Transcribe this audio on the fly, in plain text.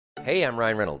Hey, I'm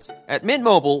Ryan Reynolds. At Mint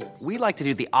Mobile, we like to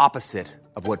do the opposite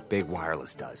of what Big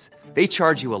Wireless does. They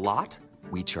charge you a lot,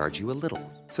 we charge you a little.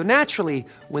 So naturally,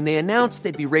 when they announced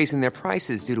they'd be raising their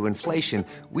prices due to inflation,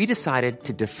 we decided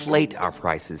to deflate our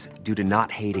prices due to not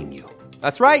hating you.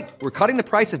 That's right. We're cutting the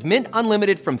price of Mint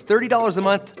Unlimited from $30 a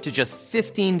month to just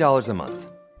 $15 a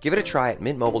month. Give it a try at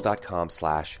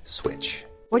mintmobile.com/switch.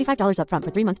 $45 up front for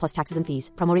 3 months plus taxes and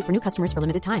fees. Promo rate for new customers for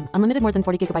limited time. Unlimited more than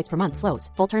 40 gigabytes per month. Slows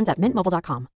full terms at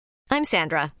mintmobile.com. I'm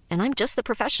Sandra, and I'm just the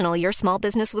professional your small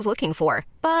business was looking for.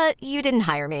 But you didn't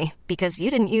hire me because you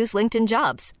didn't use LinkedIn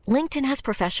Jobs. LinkedIn has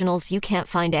professionals you can't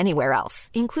find anywhere else,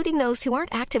 including those who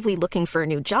aren't actively looking for a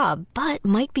new job, but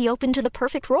might be open to the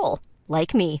perfect role,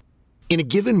 like me. In a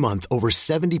given month, over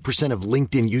 70% of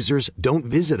LinkedIn users don't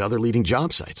visit other leading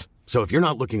job sites. So if you're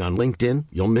not looking on LinkedIn,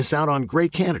 you'll miss out on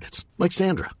great candidates like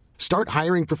Sandra. Start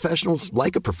hiring professionals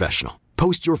like a professional.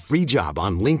 Post your free job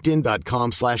on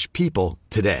linkedin.com/people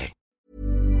today.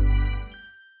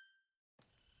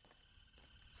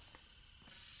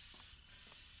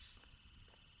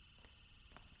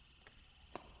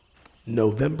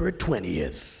 November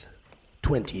 20th,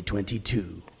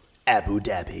 2022, Abu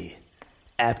Dhabi.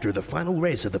 After the final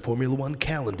race of the Formula One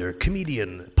calendar,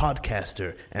 comedian,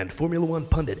 podcaster, and Formula One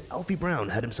pundit Alfie Brown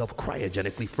had himself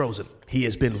cryogenically frozen. He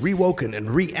has been rewoken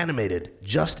and reanimated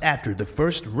just after the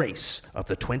first race of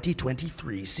the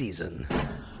 2023 season.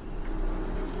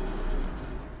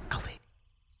 Alfie,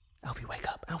 wake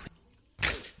up, Alfie.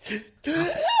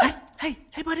 Hey,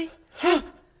 buddy.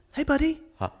 Hey, buddy.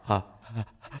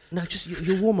 No, just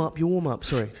you'll warm up.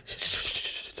 Sorry.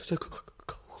 So cold.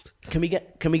 Can we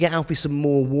get Alfie some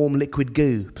more warm liquid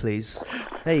goo, please?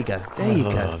 There you go.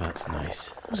 Oh, that's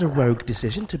nice. It was a rogue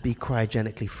decision to be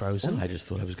cryogenically frozen. Well, I just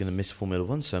thought I was going to miss Formula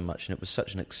One so much, and it was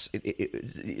such it's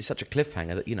such a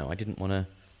cliffhanger that I didn't want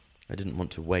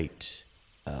to wait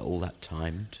all that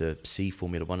time to see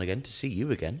Formula One again, to see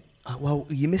you again. Well,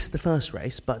 you missed the first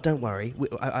race, but don't worry.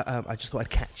 I just thought I'd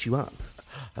catch you up.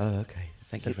 Oh, okay.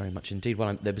 Thank you very much indeed.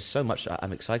 Well, there was so much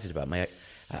I'm excited about.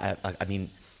 I mean,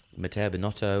 Matteo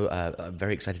Binotto, I'm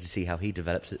very excited to see how he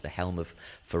develops at the helm of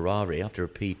Ferrari. After a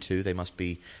P2, they must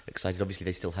be excited. Obviously,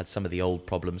 they still had some of the old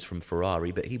problems from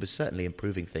Ferrari, but he was certainly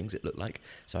improving things, it looked like.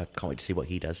 So I can't wait to see what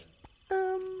he does.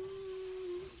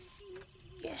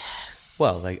 Yeah.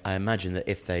 Well, I imagine that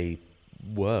if they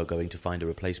were going to find a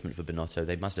replacement for Binotto,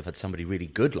 they must have had somebody really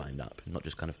good lined up, not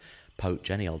just kind of poach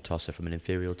any old tosser from an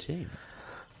inferior team.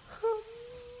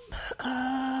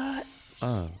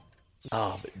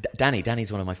 But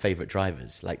Danny's one of my favourite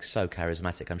drivers, like so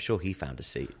charismatic. I'm sure he found a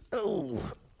seat. Oh.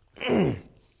 Well,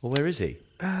 where is he?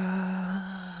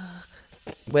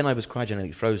 When I was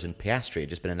cryogenically frozen, Piastri had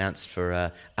just been announced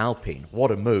for Alpine.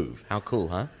 What a move. How cool,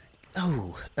 huh?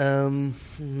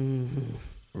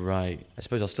 Right. I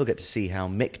suppose I'll still get to see how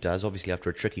Mick does, obviously after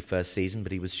a tricky first season,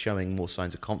 but he was showing more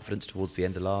signs of confidence towards the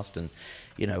end of last, and,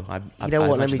 let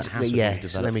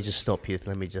me just stop you.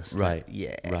 Right.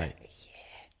 Yeah. Right.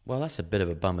 Well, that's a bit of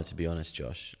a bummer, to be honest,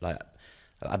 Josh. Like,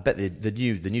 I bet the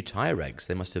new tyre regs,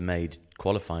 they must have made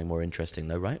qualifying more interesting,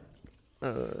 though, right?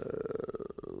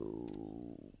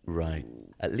 Right.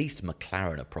 At least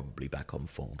McLaren are probably back on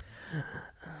form.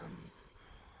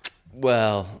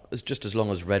 Well, it's just as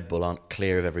long as Red Bull aren't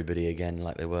clear of everybody again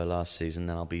like they were last season,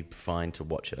 then I'll be fine to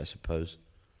watch it, I suppose.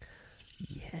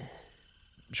 Yeah.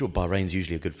 I'm sure Bahrain's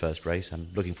usually a good first race. I'm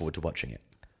looking forward to watching it.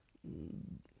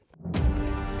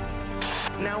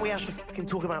 Now we have to fucking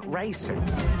talk about racing.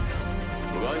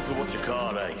 We're going to watch a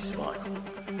car race, Michael.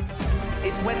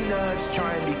 It's when nerds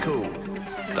try and be cool.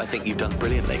 I think you've done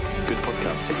brilliantly. Good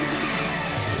podcasting.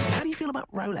 How do you feel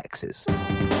about Rolexes?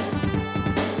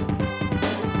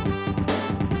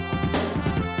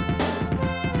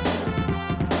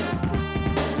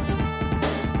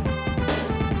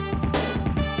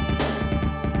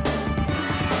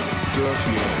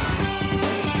 Dirty Air.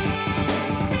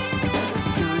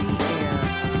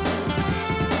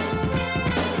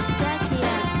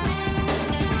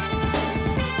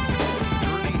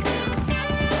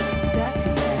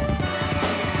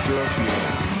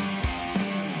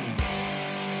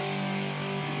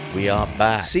 We are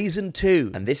back. Season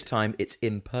 2. And this time it's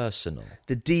impersonal.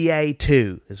 The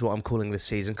DA2 is what I'm calling this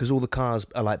season, because all the cars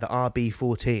are like the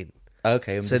RB14.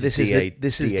 Okay. So this is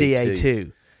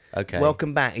DA2. Okay.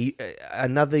 Welcome back.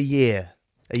 Another year.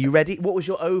 Are you ready? What was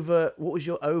your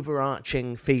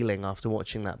overarching feeling after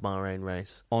watching that Bahrain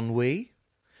race? Ennui?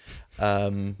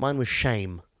 Mine was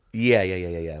shame.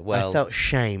 Yeah. Well, I felt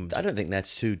shamed. I don't think they're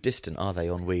too distant, are they,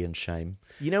 ennui and shame?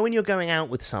 You know when you're going out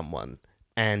with someone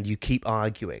and you keep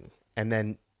arguing, and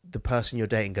then the person you're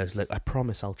dating goes, look, I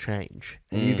promise I'll change.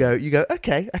 And you go,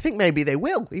 okay, I think maybe they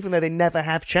will, even though they never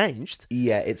have changed.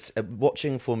 Yeah, it's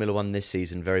watching Formula One this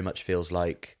season very much feels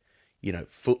like,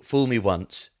 fool me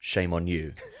once, shame on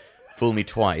you. Fool me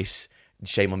twice,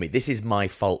 shame on me. This is my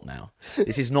fault now.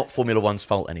 This is not Formula One's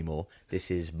fault anymore. This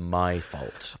is my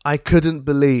fault. I couldn't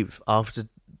believe after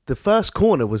the first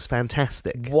corner was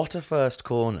fantastic. What a first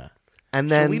corner. And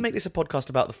then Shall we make this a podcast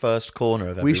about the first corner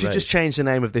of every we should race? just change the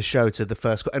name of this show to The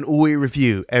First Corner, and all we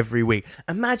review every week.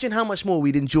 Imagine how much more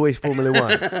we'd enjoy Formula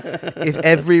One if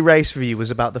every race review was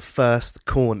about the first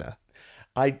corner.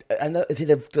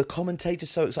 The commentator's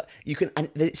so excited. And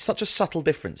it's such a subtle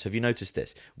difference. Have you noticed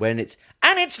this? When it's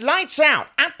lights out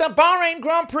at the Bahrain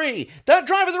Grand Prix. The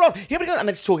drivers are off. Here we go. And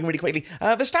it's talking really quickly.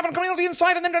 Verstappen coming off the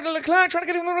inside, and then Leclerc trying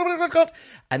to get him.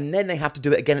 And then they have to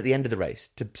do it again at the end of the race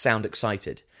to sound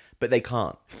excited. But they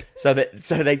can't. So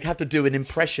they have to do an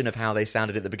impression of how they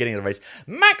sounded at the beginning of the race.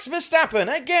 Max Verstappen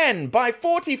again by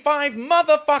 45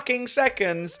 motherfucking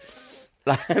seconds.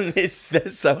 And they're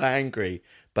so angry,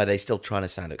 but they're still trying to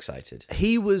sound excited.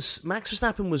 Max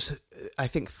Verstappen was, I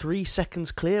think, 3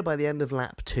 seconds clear by the end of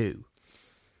lap 2.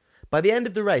 By the end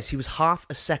of the race, he was half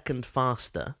a second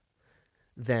faster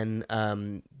than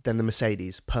the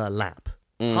Mercedes per lap.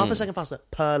 Half a second faster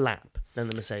per lap than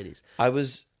the Mercedes.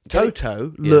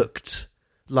 Toto looked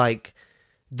like...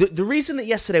 The reason that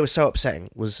yesterday was so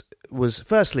upsetting was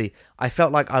firstly, I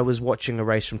felt like I was watching a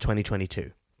race from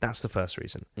 2022. That's the first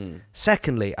reason.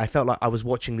 Secondly, I felt like I was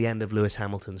watching the end of Lewis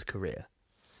Hamilton's career.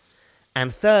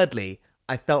 And thirdly,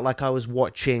 I felt like I was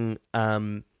watching...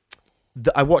 I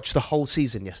watched the whole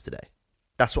season yesterday.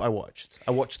 That's what I watched.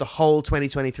 I watched the whole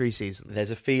 2023 season. There's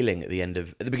a feeling at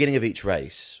the beginning of each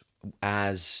race,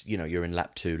 as you're in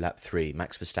lap 2, lap 3,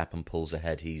 Max Verstappen pulls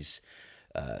ahead. He's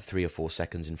 3 or 4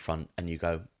 seconds in front, and you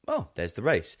go, "Oh, there's the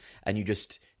race," and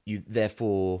you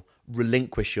therefore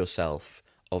relinquish yourself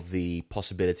of the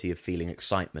possibility of feeling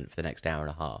excitement for the next hour and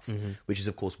a half, which is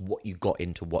of course what you got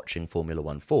into watching Formula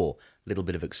One for. A little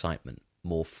bit of excitement,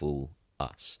 more fool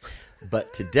us.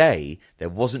 But today there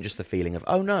wasn't just the feeling of,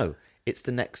 oh no, it's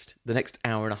the next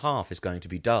hour and a half is going to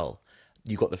be dull.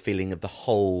 You got the feeling of the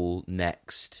whole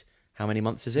next. How many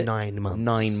months is it? 9 months.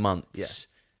 9 months.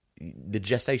 Yeah. The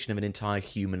gestation of an entire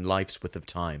human life's worth of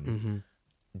time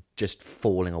just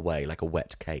falling away like a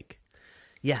wet cake.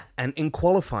 Yeah, and in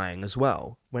qualifying as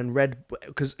well, when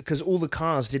because all the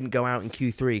cars didn't go out in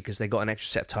Q3 because they got an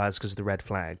extra set of tyres because of the red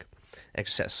flag,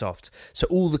 extra set of softs. So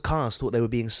all the cars thought they were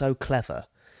being so clever,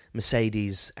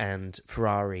 Mercedes and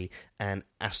Ferrari and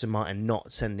Aston Martin,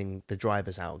 not sending the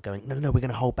drivers out, going, no, we're going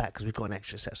to hold back because we've got an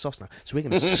extra set of softs now. So we're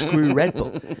going to screw Red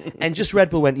Bull. And just Red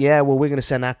Bull went, yeah, well, we're going to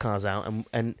send our cars out.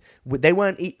 And they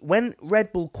weren't, when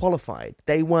Red Bull qualified,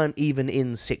 they weren't even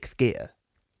in 6th gear.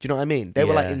 Do you know what I mean? They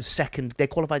were like in second, they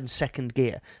qualified in 2nd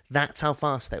gear. That's how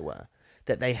fast they were.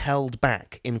 That they held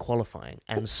back in qualifying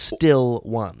and still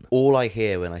won. All I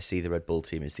hear when I see the Red Bull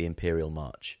team is the Imperial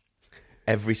March.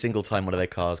 Every single time one of their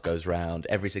cars goes round,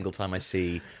 every single time I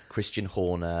see Christian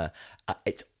Horner,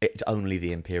 it's only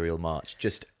the Imperial March.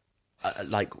 Just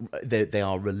like they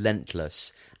are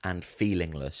relentless and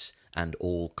feelingless and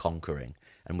all conquering,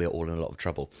 and we're all in a lot of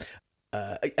trouble.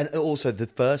 And also the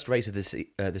first race of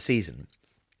the season,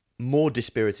 more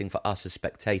dispiriting for us as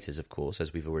spectators, of course,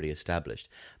 as we've already established,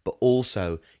 but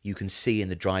also you can see in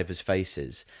the drivers'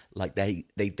 faces like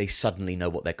they suddenly know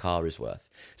what their car is worth.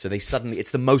 So it's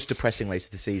the most depressing race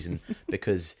of the season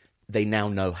because they now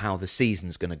know how the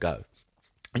season's going to go.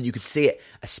 And you could see it,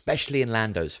 especially in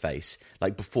Lando's face,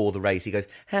 like before the race. He goes,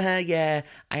 yeah,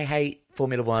 I hate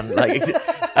Formula One. Like,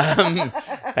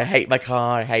 I hate my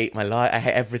car, I hate my life, I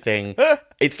hate everything.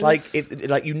 It's like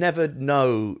you never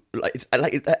know. It's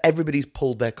like everybody's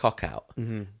pulled their cock out,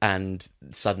 and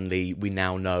suddenly we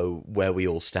now know where we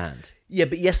all stand. Yeah,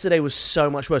 but yesterday was so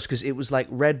much worse because it was like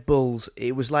Red Bull's.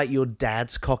 It was like your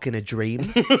dad's cock in a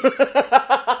dream.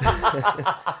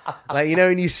 Like,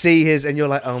 when you see his, and you're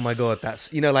like, oh my god,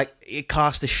 that's like it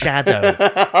cast a shadow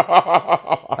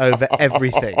over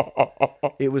everything.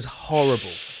 It was horrible.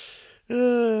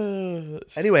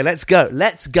 Anyway, let's go.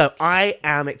 I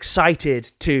am excited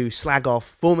to slag off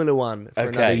Formula One for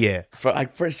another year.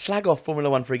 For slag off Formula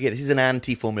One for a year. This is an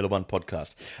anti-Formula One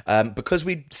podcast. Because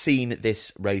we'd seen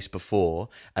this race before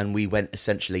and we went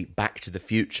essentially back to the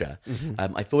future,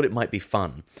 I thought it might be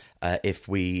fun if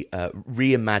we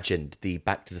reimagined the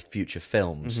Back to the Future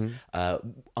films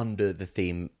under the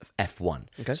theme of F1.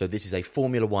 Okay. So this is a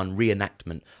Formula One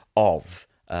reenactment of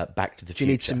Back to the Future. Do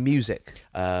you need some music?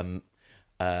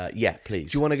 Yeah,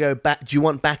 please. Do you want to go back? Do you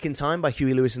want Back in Time by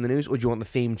Huey Lewis and the News, or do you want the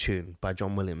theme tune by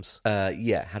John Williams?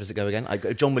 Yeah, how does it go again?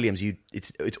 John Williams,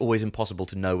 it's always impossible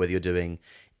to know whether you're doing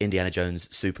Indiana Jones,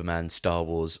 Superman, Star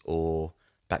Wars, or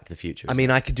Back to the Future. I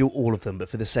mean, I could do all of them, but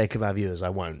for the sake of our viewers, I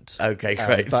won't. Okay,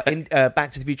 great. But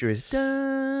Back to the Future is...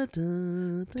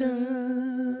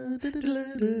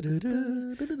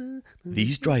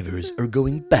 These drivers are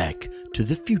going back to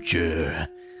the future.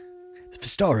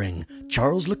 Starring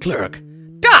Charles Leclerc.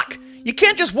 Doc, you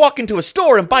can't just walk into a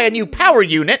store and buy a new power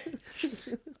unit.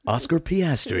 Oscar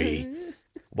Piastri.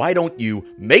 Why don't you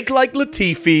make like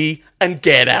Latifi and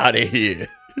get out of here?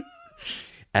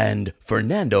 And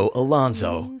Fernando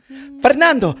Alonso.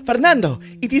 Fernando,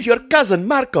 it is your cousin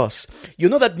Marcos. You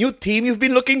know that new team you've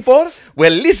been looking for?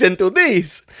 Well, listen to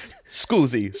this.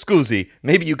 Scusi,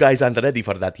 maybe you guys aren't ready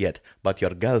for that yet, but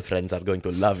your girlfriends are going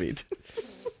to love it.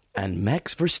 And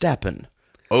Max Verstappen.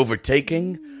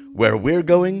 Overtaking, where we're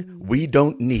going, we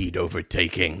don't need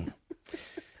overtaking.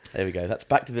 There we go, that's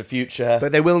Back to the Future.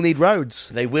 But they will need roads.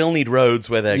 They will need roads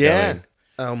where they're going.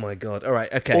 Oh my God. All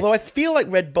right, okay. Although I feel like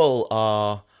Red Bull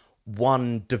are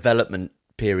one development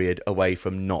period away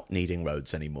from not needing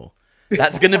roads anymore.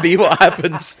 That's going to be what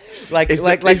happens.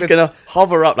 It's going to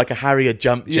hover up like a Harrier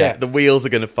jump jet. Yeah. The wheels are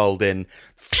going to fold in.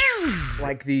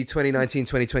 Like the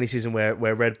 2019-2020 season where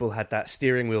Red Bull had that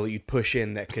steering wheel that you'd push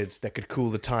in that could cool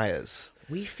the tyres.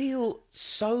 We feel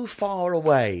so far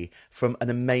away from an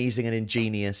amazing and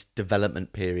ingenious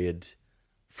development period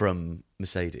from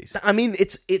Mercedes. I mean,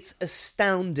 it's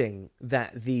astounding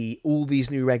that all these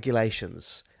new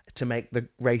regulations to make the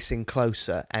racing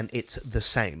closer, and it's the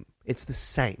same. It's the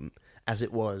same as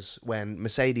it was when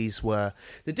Mercedes were...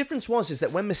 The difference is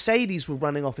that when Mercedes were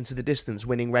running off into the distance,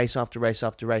 winning race after race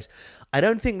after race, I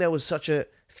don't think there was such a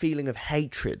feeling of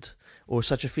hatred or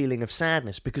such a feeling of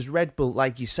sadness, because Red Bull,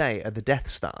 like you say, are the Death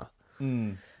Star.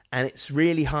 And it's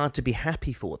really hard to be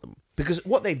happy for them. Because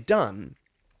what they've done,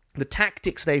 the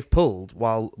tactics they've pulled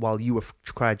while you were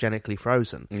cryogenically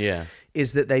frozen,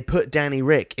 is that they put Danny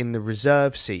Rick in the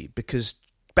reserve seat, because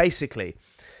basically...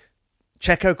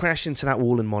 Checo crashed into that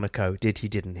wall in Monaco, did he,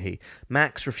 didn't he?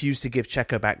 Max refused to give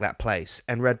Checo back that place,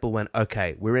 and Red Bull went,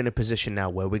 okay, we're in a position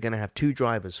now where we're going to have two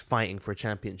drivers fighting for a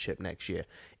championship next year.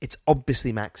 It's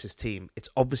obviously Max's team. It's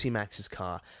obviously Max's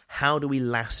car. How do we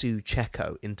lasso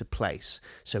Checo into place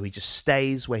so he just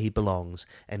stays where he belongs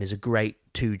and is a great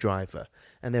two driver?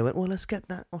 And they went, well, let's get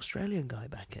that Australian guy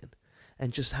back in.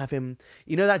 And just have him...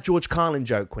 You know that George Carlin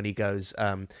joke when he goes,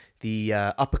 the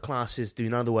upper classes do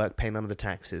none of the work, pay none of the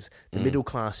taxes. The middle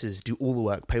classes do all the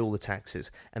work, pay all the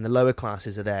taxes. And the lower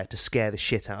classes are there to scare the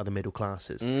shit out of the middle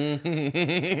classes.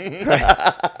 Right.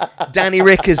 Danny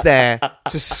Rick is there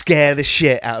to scare the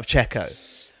shit out of Checo.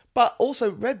 But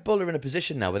also, Red Bull are in a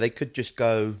position now where they could just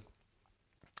go...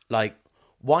 Like,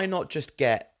 why not just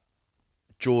get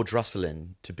George Russell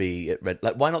in to be at Red...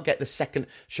 Like, why not get the second...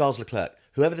 Charles Leclerc...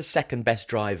 Whoever the second best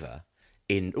driver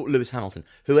in Lewis Hamilton,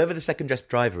 whoever the second best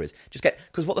driver is, just get,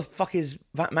 because what the fuck is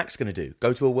Max going to do?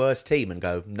 Go to a worse team and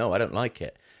go, no, I don't like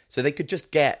it. So they could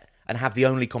just get and have the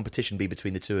only competition be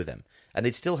between the two of them, and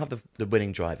they'd still have the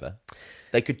winning driver.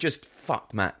 They could just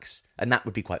fuck Max, and that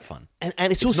would be quite fun. And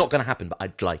it's also not going to happen, but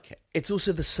I'd like it. It's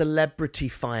also the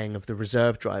celebrity-fying of the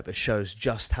reserve driver shows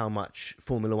just how much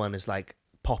Formula One is like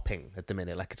popping at the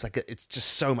minute. It's just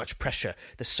so much pressure.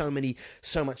 There's so many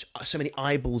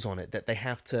eyeballs on it that they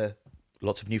have to...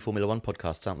 Lots of new Formula One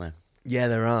podcasts, aren't there? Yeah,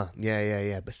 there are.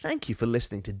 Yeah. But thank you for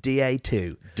listening to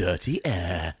DA2. Dirty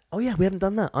Air. Oh yeah, we haven't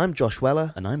done that. I'm Josh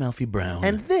Weller. And I'm Alfie Brown.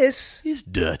 And this is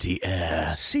Dirty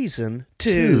Air. Season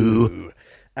 2.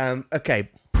 Okay,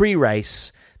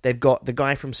 pre-race, they've got the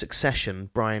guy from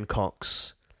Succession, Brian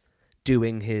Cox,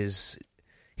 doing his...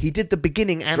 He did the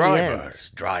beginning and the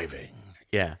end. Driving.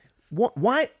 Yeah. What?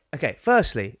 Why? Okay,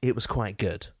 firstly, it was quite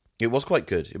good. It was quite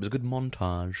good. It was a good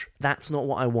montage. That's not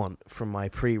what I want from my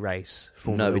pre-race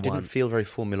Formula One. No, it didn't feel very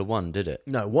Formula One, did it?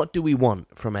 No, what do we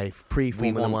want from a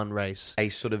pre-Formula One race?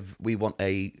 We want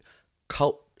a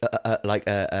cult,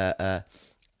 an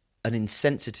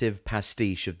insensitive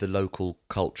pastiche of the local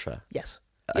culture. Yes.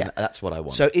 And that's what I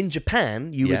want. So in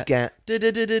Japan, you would get...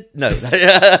 No.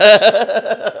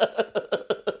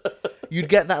 You'd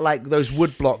get that, like, those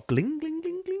woodblock gling, gling,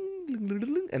 gling, gling, gling,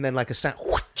 gling, and then like a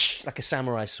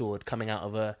samurai sword coming out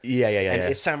of a... Yeah.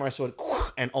 And it's samurai sword,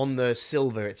 and on the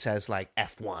silver it says, like,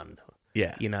 F1.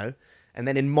 Yeah. You know? And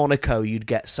then in Monaco, you'd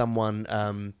get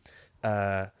someone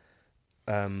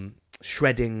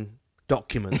shredding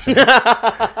documents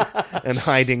and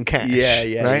hiding cash.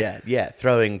 Yeah.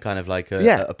 Throwing kind of like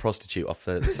a prostitute off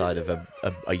the side of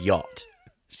a yacht.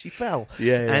 She fell.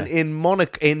 Yeah. And in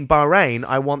Bahrain,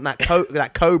 I want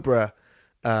that cobra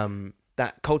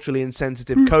that culturally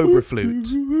insensitive cobra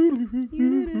flute,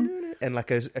 and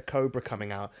like a cobra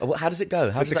coming out. Oh, how does it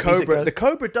go? How does the that music cobra? go? The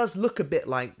cobra does look a bit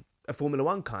like a Formula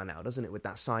One car now, doesn't it? With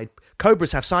that side,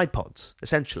 cobras have side pods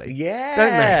essentially. Yeah,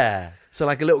 don't they? So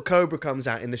like a little cobra comes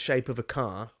out in the shape of a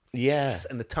car. Yeah,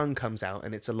 and the tongue comes out,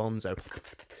 and it's Alonso.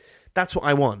 That's what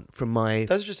I want from my.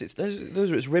 Those are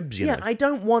its ribs, you know. I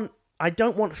don't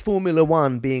want Formula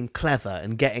One being clever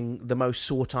and getting the most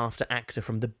sought after actor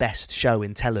from the best show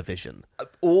in television.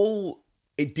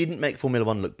 It didn't make Formula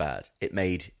One look bad. It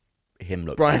made him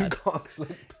look Brian bad. Cox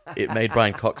look bad. It made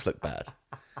Brian Cox look bad.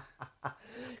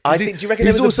 Do you reckon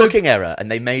he's there was also- a booking error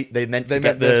and they meant to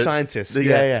get the scientists,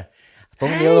 Yeah.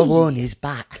 Formula One is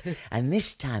back, and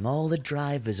this time all the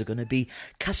drivers are going to be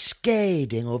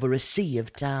cascading over a sea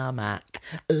of tarmac.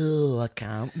 Oh, I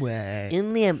can't wait.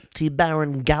 In the empty,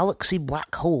 barren galaxy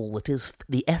black hole that is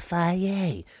the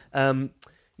FIA.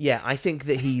 I think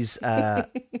that he's. I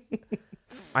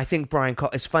think Brian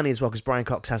Cox. It's funny as well because Brian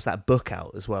Cox has that book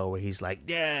out as well where he's like,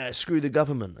 "Yeah, screw the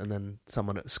government," and then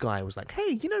someone at Sky was like,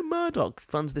 "Hey, Murdoch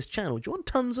funds this channel. Do you want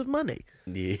tons of money?"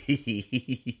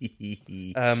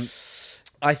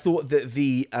 I thought that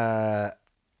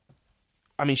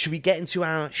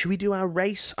should we do our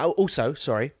race? Oh, also,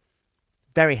 sorry.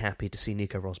 Very happy to see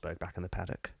Nico Rosberg back in the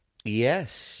paddock.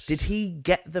 Yes. Did he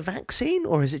get the vaccine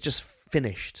or is it just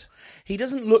finished? He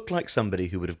doesn't look like somebody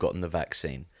who would have gotten the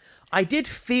vaccine. I did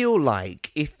feel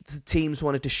like if the teams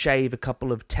wanted to shave a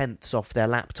couple of tenths off their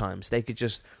lap times, they could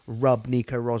just rub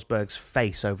Nico Rosberg's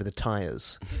face over the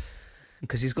tyres.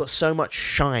 Because he's got so much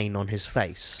shine on his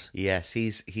face. Yes,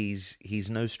 he's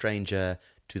no stranger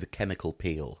to the chemical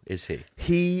peel, is he?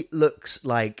 He looks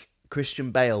like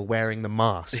Christian Bale wearing the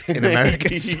mask in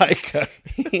American Psycho.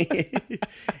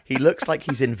 He looks like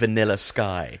he's in Vanilla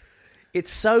Sky.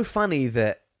 It's so funny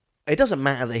that it doesn't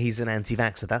matter that he's an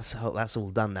anti-vaxxer. That's all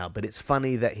done now. But it's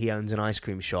funny that he owns an ice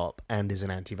cream shop and is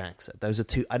an anti-vaxxer. Those are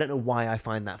two. I don't know why I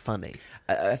find that funny.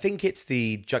 I think it's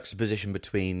the juxtaposition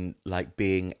between like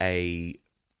being a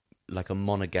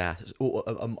monegasque or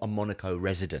a Monaco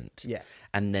resident, yeah,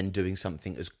 and then doing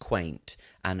something as quaint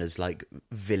and as like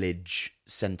village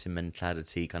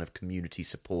sentimentality, kind of community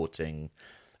supporting.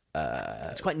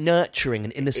 It's quite nurturing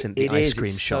and innocent. The ice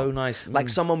cream shop, so nice. Like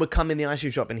someone would come in the ice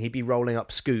cream shop and he'd be rolling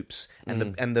up scoops, and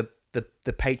the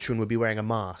patron would be wearing a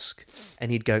mask,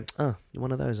 and he'd go, "Oh, you're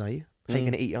one of those, are you? How are you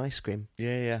going to eat your ice cream?"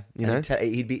 Yeah. You know,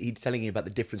 he'd telling you about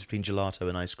the difference between gelato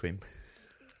and ice cream.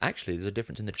 Actually, there's a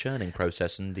difference in the churning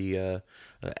process, and the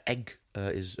egg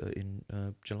is in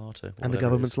gelato. And the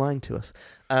government's lying to us.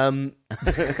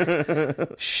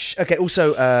 Okay,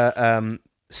 also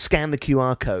scan the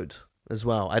QR code as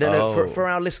well. I don't know, for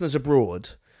our listeners abroad.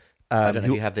 I don't know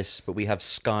if you have this, but we have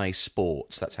Sky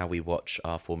Sports. That's how we watch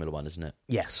our Formula One, isn't it?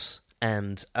 Yes.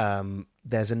 And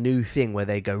there's a new thing where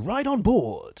they go, right on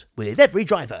board with every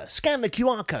driver, scan the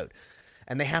QR code.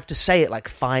 And they have to say it like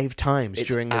 5 times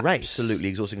during the race. Absolutely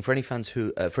exhausting for any fans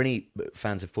for any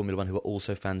fans of Formula One who are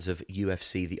also fans of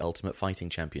UFC, the Ultimate Fighting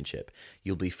Championship.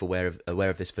 You'll be aware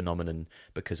of this phenomenon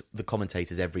because the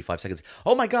commentators every 5 seconds,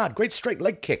 "Oh my God, great straight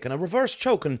leg kick and a reverse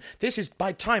choke, and this is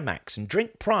by Timex and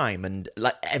Drink Prime," and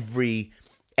like every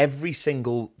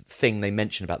single thing they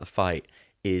mention about the fight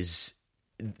is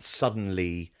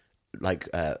suddenly like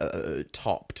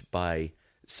topped by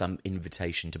some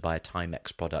invitation to buy a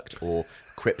Timex product or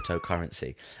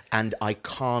cryptocurrency. And I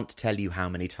can't tell you how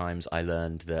many times I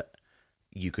learned that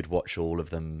you could watch all of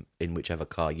them in whichever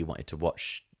car you wanted to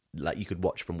watch. Like you could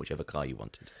watch from whichever car you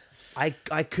wanted. I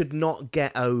could not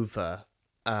get over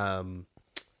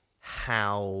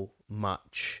how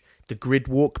much the grid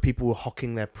walk, people were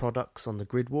hawking their products on the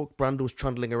grid walk. Brundle's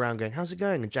trundling around going, "How's it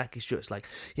going?" And Jackie Stewart's like,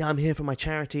 "Yeah, I'm here for my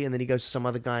charity." And then he goes to some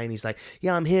other guy and he's like,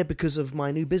 "Yeah, I'm here because of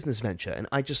my new business venture." And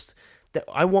I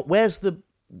want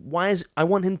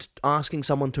him asking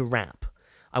someone to rap.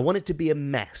 I want it to be a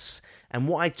mess. And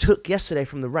what I took yesterday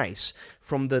from the race,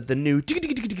 from the new,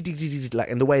 like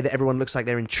in the way that everyone looks like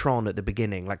they're in Tron at the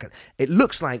beginning, like it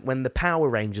looks like when the Power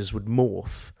Rangers would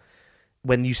morph,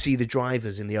 when you see the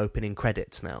drivers in the opening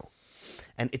credits now.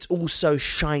 And it's all so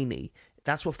shiny.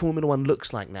 That's what Formula One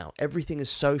looks like now. Everything is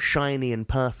so shiny and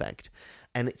perfect.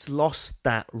 And it's lost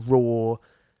that raw,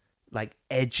 like,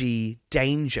 edgy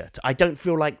danger. I don't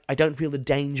feel the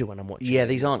danger when I'm watching. Yeah,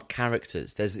 these aren't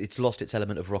characters. It's lost its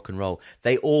element of rock and roll.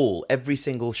 Every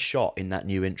single shot in that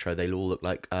new intro, they all look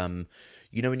like, when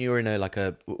you're in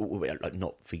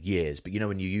not for years, but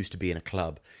when you used to be in a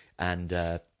club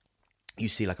and... you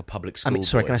see like a public school.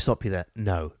 Sorry, boy. Can I stop you there?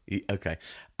 No. Okay.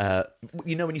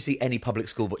 When you see any public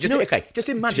school boy... Just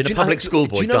imagine a public school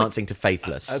boy dancing to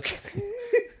Faithless. Okay.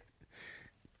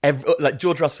 like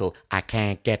George Russell, I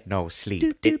can't get no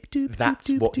sleep. That's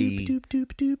what he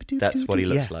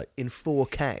looks like. In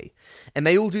 4K. And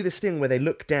they all do this thing where they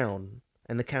look down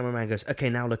and the cameraman goes,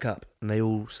 okay, now look up. And they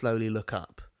all slowly look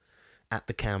up at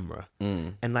the camera.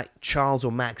 And like Charles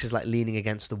or Max is like leaning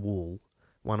against the wall,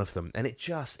 one of them. And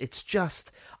it's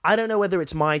just, I don't know whether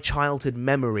it's my childhood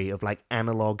memory of like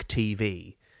analog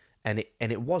TV. And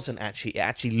it wasn't actually, it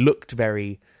actually looked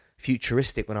very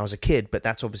futuristic when I was a kid, but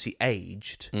that's obviously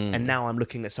aged, and now I'm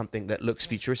looking at something that looks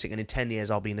futuristic, and in 10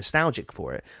 years I'll be nostalgic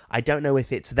for it. I don't know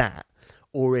if it's that,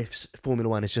 or if Formula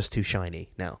One is just too shiny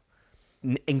now.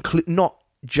 Not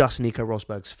just Nico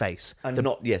Rosberg's face. And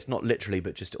not literally,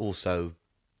 but just also,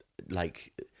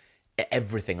 like,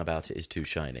 everything about it is too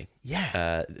shiny.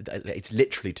 Yeah. It's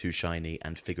literally too shiny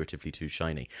and figuratively too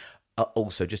shiny.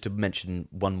 Also, just to mention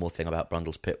one more thing about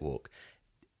Brundle's pit walk,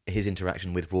 his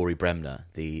interaction with Rory Bremner,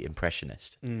 the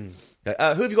impressionist. Who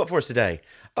have you got for us today?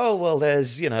 Oh, well,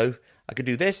 there's, I could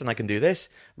do this and I can do this.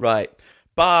 Right.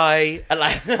 Bye. And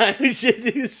like,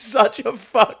 it's such a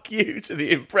fuck you to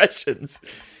the impressions.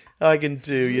 I can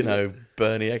do,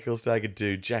 Bernie Ecclestone. I can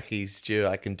do Jackie Stewart.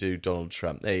 I can do Donald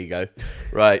Trump. There you go.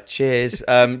 Right. Cheers.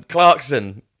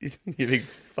 Clarkson. You big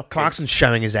fucking... Clarkson's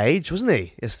showing his age, wasn't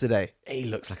he, yesterday? He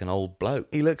looks like an old bloke.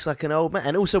 He looks like an old man.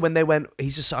 And also when they went,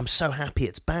 he's just, I'm so happy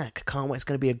it's back. Can't wait. It's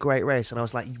going to be a great race. And I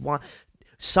was like, why?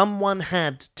 Someone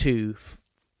had to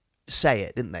say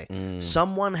it, didn't they?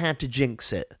 Someone had to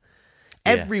jinx it.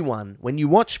 Yeah. Everyone, when you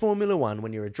watch Formula One,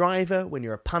 when you're a driver, when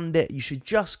you're a pundit, you should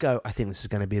just go, I think this is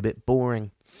going to be a bit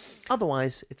boring.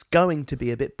 Otherwise, it's going to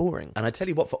be a bit boring. And I tell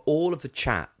you what, for all of the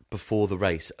chat before the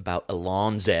race about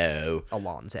Alonso.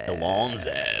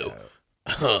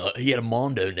 He had a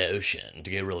Mondo notion to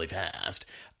go really fast.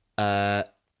 All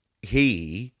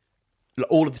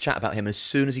of the chat about him, as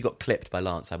soon as he got clipped by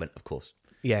Lance, I went, of course.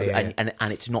 Yeah.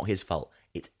 And it's not his fault.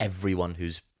 It's everyone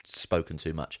who's spoken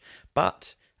too much.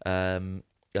 But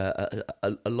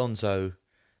Alonso,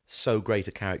 so great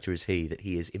a character is he that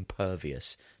he is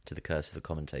impervious to the curse of the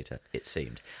commentator, it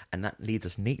seemed. And that leads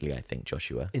us neatly, I think,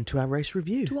 Joshua, into our race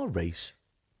review. To our race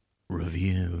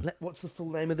review. What's the full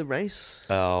name of the race?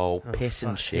 Piss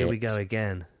and shit. Here we go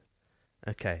again.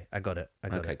 Okay, I got it.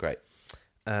 Okay, great.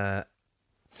 Okay.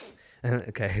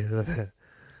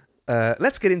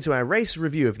 Let's get into our race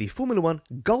review of the Formula One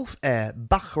Gulf Air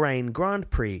Bahrain Grand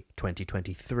Prix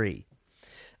 2023.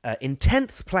 In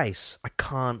 10th place, I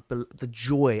can't believe the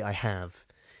joy I have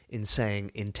in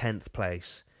saying in 10th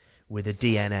place with a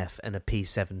DNF and a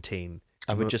P17.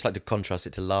 I would just like to contrast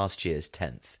it to last year's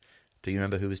 10th. Do you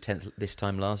remember who was 10th this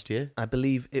time last year? I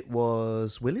believe it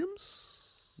was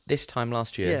Williams. This time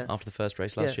last year, after the first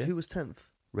race last year? Who was 10th?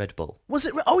 Red Bull. Was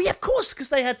it? Oh, yeah, of course, because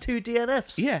they had 2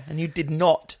 DNFs. Yeah, and you did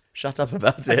not shut up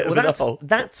about it. Well,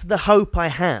 that's the hope I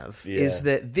have, is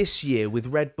that this year with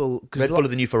Red Bull... Red Bull are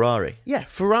the new Ferrari. Yeah,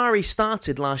 Ferrari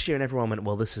started last year and everyone went,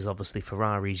 well, this is obviously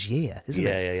Ferrari's year, isn't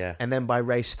it? Yeah. And then by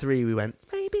race 3 we went,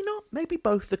 maybe not. Maybe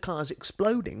both the cars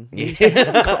exploding.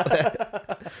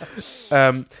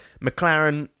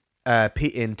 McLaren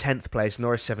in 10th place,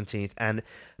 Norris 17th, and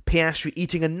Piastri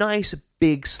eating a nice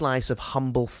big slice of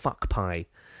humble fuck pie.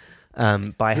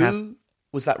 Who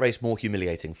was that race more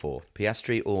humiliating for,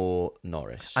 Piastri or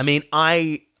Norris? I mean,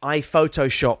 I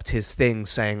photoshopped his thing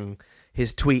saying,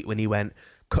 his tweet when he went,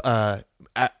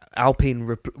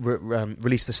 Alpine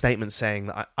released a statement saying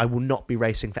that I will not be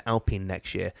racing for Alpine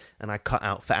next year, and I cut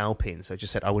out for Alpine, so I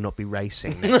just said I will not be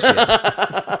racing next year.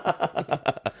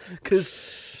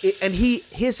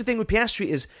 Here's the thing with Piastri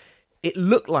is, it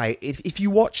looked like, if you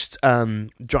watched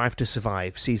Drive to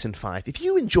Survive Season 5, if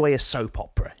you enjoy a soap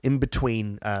opera in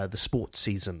between the sports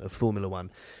season of Formula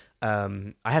One,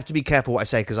 I have to be careful what I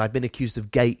say because I've been accused of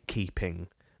gatekeeping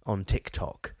on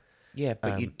TikTok. Yeah,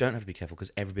 but you don't have to be careful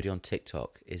because everybody on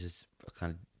TikTok is a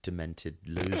kind of demented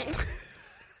loser.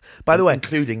 By the way,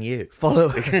 including you.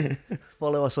 Follow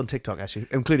us on TikTok, actually,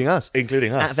 including us.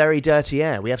 At Very Dirty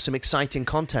Air. We have some exciting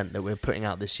content that we're putting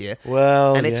out this year.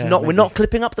 Well, and we're not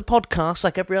clipping up the podcast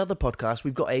like every other podcast.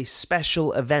 We've got a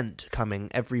special event coming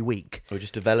every week. We're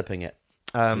just developing it.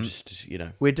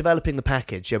 We're developing the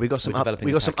package. Yeah, we got some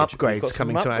upgrades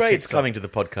coming to our TikTok. Coming to the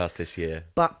podcast this year.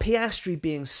 But Piastri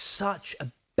being such a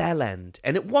bell end,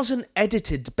 and it wasn't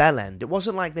edited bell end. It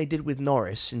wasn't like they did with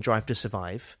Norris in Drive to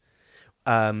Survive.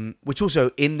 Which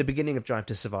also, in the beginning of Drive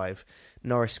to Survive,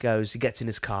 Norris he gets in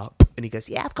his car, and he goes,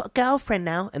 yeah, I've got a girlfriend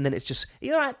now. And then it's just,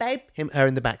 you all right, babe? Her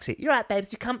in the backseat. You all right, babe?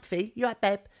 Is you comfy? You all right,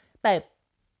 babe? Babe?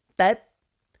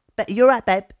 You all right,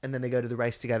 babe? And then they go to the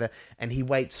race together, and he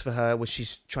waits for her where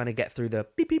she's trying to get through the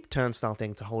beep-beep turnstile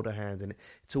thing to hold her hand, and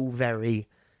it's all very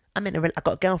I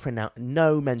got a girlfriend now.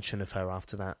 No mention of her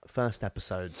after that first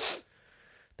episode.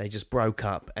 They just broke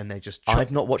up and they just...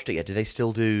 I've not watched it yet. Do they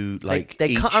still do, like, they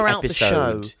each cut her out the show.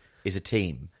 episode is a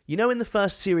team? You know in the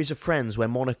first series of Friends where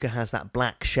Monica has that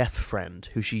black chef friend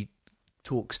who she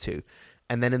talks to,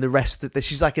 and then in the rest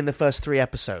she's like in the first 3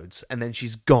 episodes and then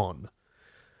she's gone,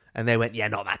 and they went, yeah,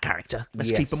 not that character,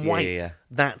 let's keep him white. Yeah.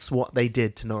 That's what they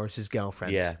did to Norris's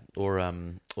girlfriend. Yeah, or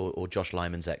Josh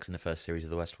Lyman's ex in the first series of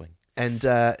The West Wing. And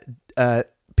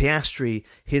Piastri,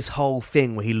 his whole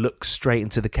thing where he looks straight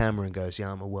into the camera and goes,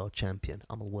 yeah, I'm a world champion,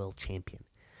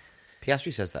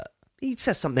 Piastri says that? He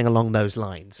says something along those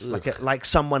lines, like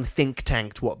someone think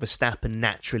tanked what Verstappen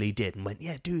naturally did and went,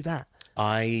 yeah, do that.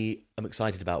 I am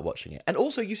excited about watching it. And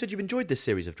also, you said you've enjoyed this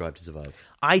series of Drive to Survive.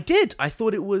 I did. I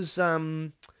thought it was,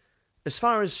 as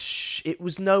far as it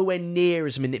was nowhere near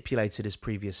as manipulated as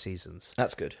previous seasons.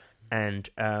 That's good. And,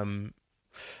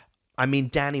 I mean,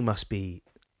 Danny must be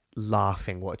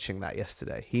laughing watching that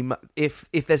yesterday. If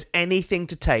there's anything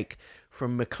to take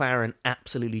from McLaren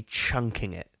absolutely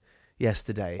chunking it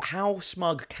yesterday. How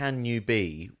smug can you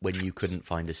be when you couldn't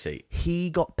find a seat?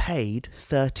 He got paid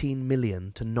 $13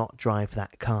 million to not drive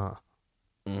that car.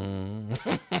 That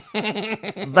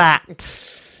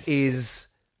is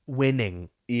winning.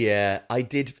 Yeah, I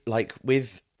did, like,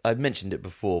 I've mentioned it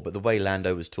before, but the way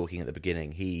Lando was talking at the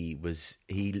beginning, he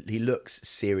looks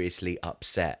seriously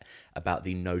upset about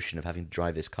the notion of having to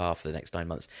drive this car for the next 9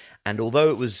 months. And although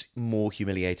it was more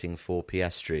humiliating for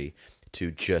Piastri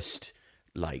to just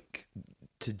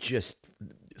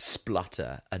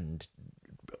splutter, and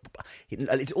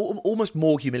it's almost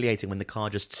more humiliating when the car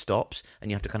just stops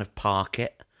and you have to kind of park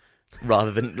it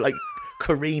rather than like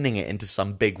careening it into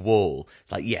some big wall.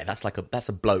 It's like, yeah, that's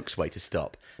a bloke's way to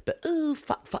stop. But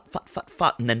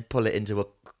fut, and then pull it into a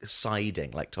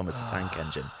siding like Thomas the Tank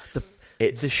Engine.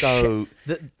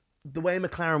 The way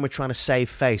McLaren were trying to save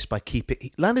face by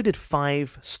Lando did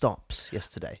 5 stops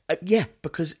yesterday. Yeah,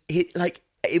 because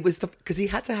because he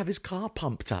had to have his car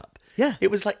pumped up. Yeah. It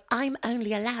was like, I'm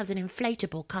only allowed an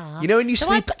inflatable car. You know when you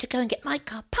sleep... I've got to go and get my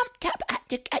car pumped up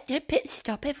at the pit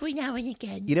stop every now and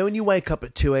again. You know when you wake up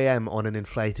at 2 a.m. on an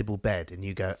inflatable bed and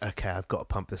you go, okay, I've got to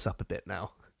pump this up a bit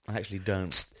now. I actually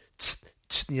don't.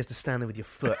 You have to stand there with your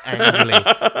foot angrily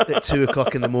at 2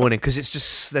 o'clock in the morning because it's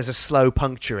just, there's a slow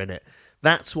puncture in it.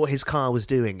 That's what his car was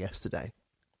doing yesterday.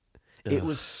 Ugh. It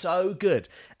was so good.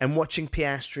 And watching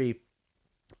Piastri...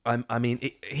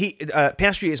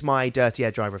 Piastri is my dirty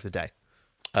air driver of the day.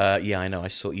 Yeah, I know. I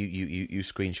saw you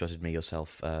screenshotted me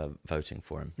yourself voting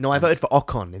for him. No, I voted for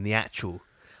Ocon in the actual.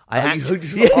 You voted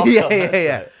for Ocon?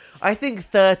 Yeah. I think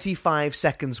 35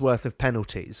 seconds worth of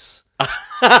penalties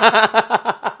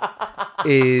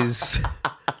is,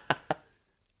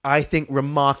 I think,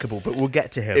 remarkable. But we'll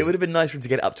get to him. It would have been nice for him to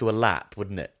get up to a lap,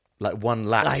 wouldn't it? Like 1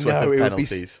 lap's worth of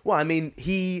penalties. Well, I mean,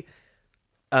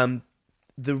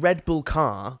 the Red Bull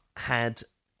car had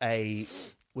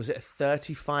was it a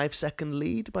 35-second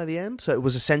lead by the end? So it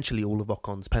was essentially all of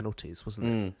Ocon's penalties,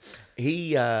 wasn't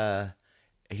it?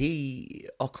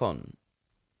 Ocon,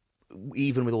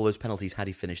 even with all those penalties, had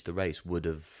he finished the race, would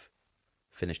have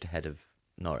finished ahead of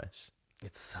Norris.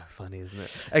 It's so funny, isn't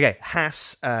it? Okay,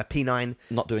 Haas, P9.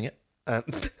 Not doing it.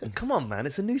 Come on, man,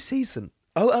 it's a new season.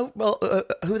 Well,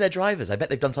 who are their drivers? I bet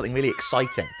they've done something really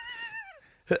exciting.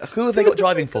 Who have they got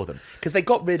driving for them? Because they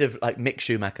got rid of like Mick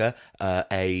Schumacher,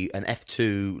 an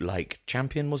F2 like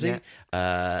champion, was he?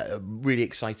 Yeah. Really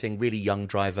exciting, really young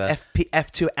driver.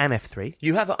 F2 and F3.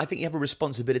 I think you have a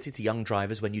responsibility to young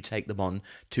drivers when you take them on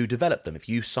to develop them. If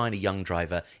you sign a young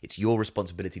driver, it's your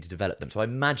responsibility to develop them. So I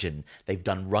imagine they've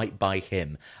done right by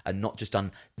him and not just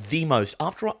done the most.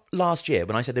 After last year,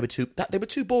 when I said they were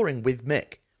too boring with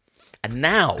Mick, and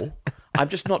now. I'm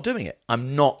just not doing it.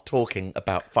 I'm not talking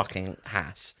about fucking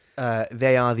Haas.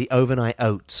 They are the overnight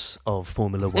oats of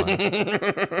Formula One.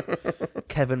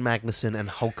 Kevin Magnussen and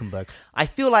Hulkenberg. I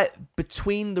feel like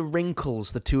between the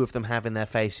wrinkles the two of them have in their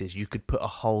faces, you could put a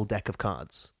whole deck of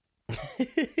cards.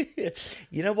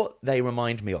 You know what they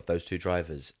remind me of, those two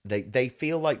drivers? They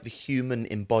feel like the human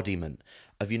embodiment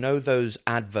of, those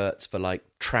adverts for like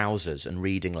trousers and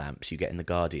reading lamps you get in The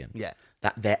Guardian? Yeah.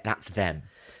 That's them.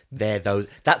 They're those.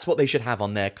 That's what they should have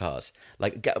on their cars.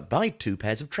 Like, buy 2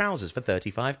 pairs of trousers for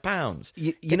 £35.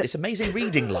 Get this amazing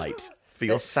reading light for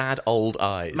your sad old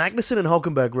eyes. Magnussen and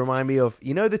Hulkenberg remind me of,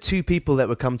 the 2 people that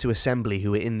would come to assembly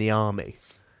who were in the army,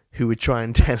 who would try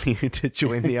and tell you to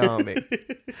join the army.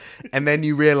 And then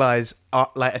you realise,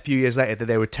 like a few years later, that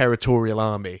they were territorial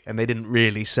army and they didn't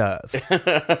really serve.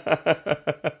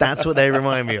 That's what they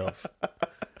remind me of.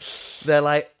 They're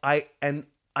like,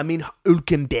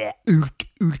 Hulkenberg,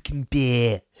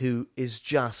 who is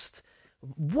just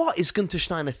What is Gunther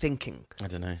Steiner thinking? I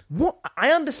don't know. What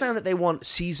I understand that they want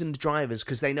seasoned drivers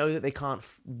because they know that they can't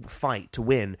fight to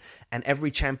win, and every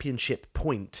championship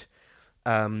point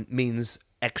means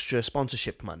extra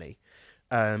sponsorship money.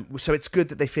 So it's good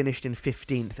that they finished in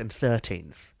 15th and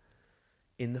 13th.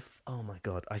 Oh my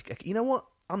God! You know what?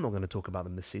 I'm not going to talk about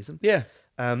them this season. Yeah.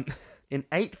 In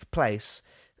 8th place,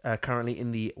 currently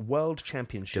in the World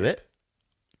Championship. Do it.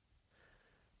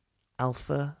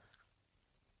 Alpha.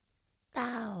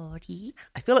 Howdy.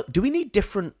 I feel like, do we need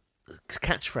different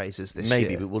catchphrases this year?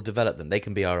 Maybe, but we'll develop them. They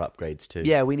can be our upgrades too.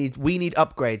 Yeah, we need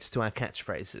upgrades to our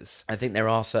catchphrases. I think there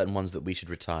are certain ones that we should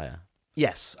retire.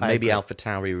 Yes, maybe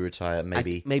AlphaTauri we retire.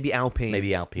 Maybe Alpine.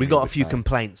 Maybe Alpine. We got a few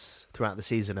complaints throughout the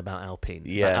season about Alpine.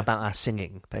 Yeah, about our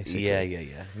singing, basically.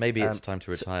 Yeah. Maybe it's time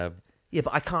to retire. Yeah,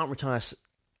 but I can't retire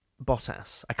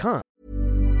Bottas. I can't.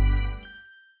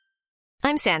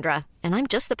 I'm Sandra, and I'm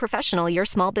just the professional your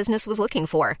small business was looking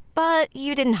for. But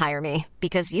you didn't hire me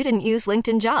because you didn't use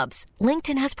LinkedIn Jobs.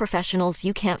 LinkedIn has professionals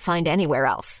you can't find anywhere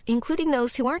else, including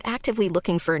those who aren't actively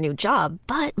looking for a new job,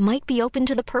 but might be open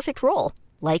to the perfect role,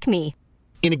 like me.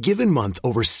 In a given month,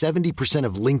 over 70%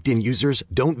 of LinkedIn users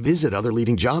don't visit other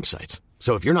leading job sites.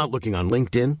 So if you're not looking on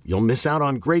LinkedIn, you'll miss out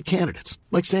on great candidates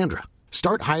like Sandra.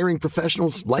 Start hiring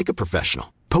professionals like a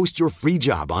professional. Post your free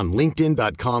job on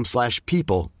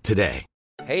linkedin.com/people today.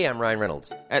 Hey, I'm Ryan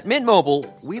Reynolds. At Mint Mobile,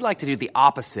 we like to do the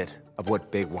opposite of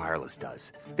what Big Wireless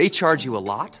does. They charge you a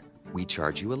lot, we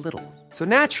charge you a little. So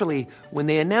naturally, when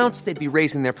they announced they'd be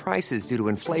raising their prices due to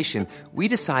inflation, we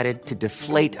decided to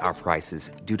deflate our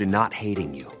prices due to not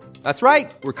hating you. That's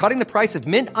right. We're cutting the price of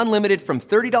Mint Unlimited from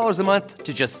 $30 a month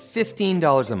to just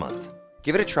 $15 a month.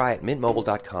 Give it a try at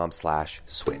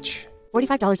mintmobile.com/switch.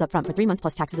 $45 up front for 3 months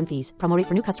plus taxes and fees. Promo rate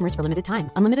for new customers for limited time.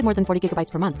 Unlimited more than 40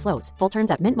 gigabytes per month. Slows full terms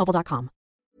at mintmobile.com.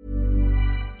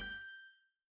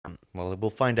 Well,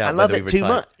 we'll find out. I love whether it he too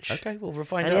retired. much. Okay, we'll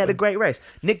find out. And he had a then. great race.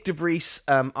 Nick de Vries,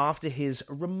 after his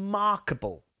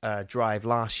remarkable drive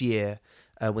last year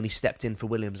when he stepped in for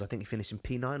Williams, I think he finished in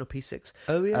P9 or P6.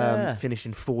 Oh, yeah. Finished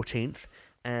in 14th.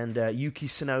 And Yuki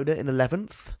Tsunoda in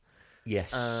 11th.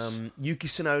 Yes. Yuki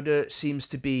Tsunoda seems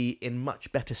to be in much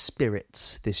better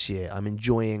spirits this year. I'm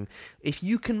enjoying... If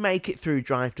you can make it through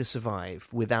Drive to Survive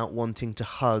without wanting to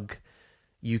hug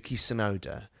Yuki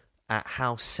Tsunoda at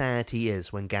how sad he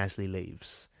is when Gasly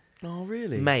leaves... Oh,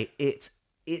 really? Mate, it's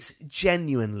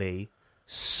genuinely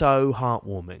so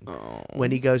heartwarming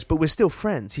when he goes, but we're still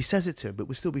friends. He says it to him, but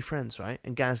we'll still be friends, right?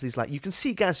 And Gasly's like, you can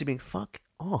see Gasly being, fuck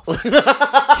off. He's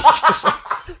just like...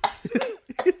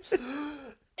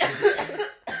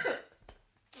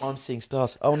 I'm seeing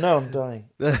stars. Oh no, I'm dying.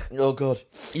 Oh God.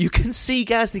 You can see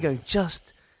Gasly going,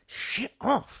 just shit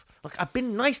off. Like, I've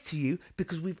been nice to you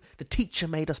because the teacher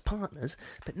made us partners,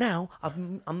 but now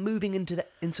I'm moving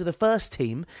into the first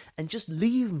team, and just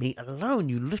leave me alone,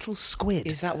 you little squid.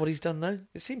 Is that what he's done though?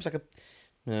 It seems like a.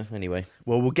 Anyway.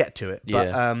 Well, we'll get to it.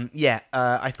 But,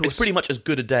 I thought it's pretty much as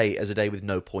good a day as a day with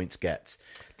no points gets.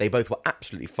 They both were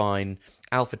absolutely fine.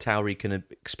 AlphaTauri can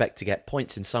expect to get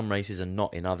points in some races and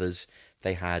not in others.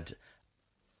 They had...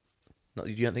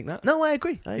 You don't think that? No, I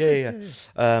agree. Yeah.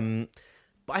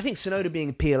 But I think Tsunoda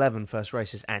being P11 first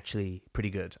race is actually pretty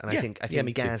good. And I think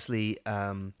Gasly...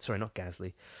 sorry, not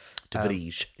Gasly. De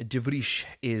Vries. De Vries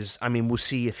is... I mean, we'll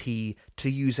see if he,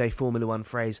 to use a Formula One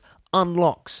phrase,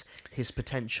 unlocks his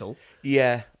potential.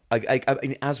 Yeah. I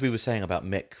mean, as we were saying about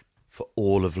Mick for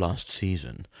all of last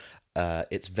season,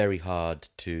 it's very hard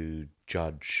to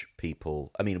judge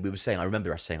people. I mean, I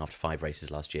remember us saying after 5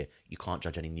 races last year, you can't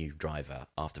judge any new driver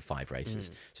after 5 races.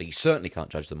 So you certainly can't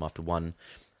judge them after one.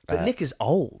 But Nick is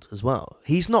old as well.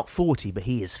 He's not 40, but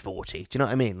he is 40. Do you know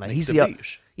what I mean? Like, he's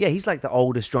he's like the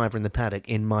oldest driver in the paddock,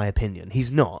 in my opinion.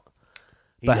 He's not.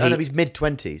 He's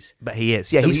mid-20s. But he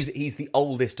is. Yeah, so he's the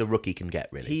oldest a rookie can get,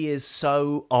 really. He is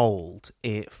so old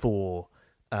for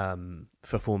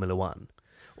Formula One.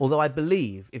 Although I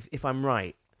believe, if I'm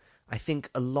right, I think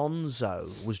Alonso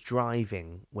was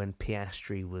driving when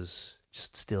Piastri was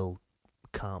just still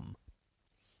calm.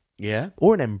 Yeah?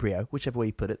 Or an embryo, whichever way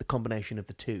you put it, the combination of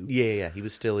the two. Yeah. He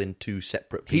was still in 2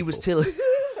 separate people. He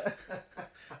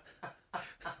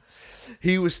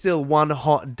was still one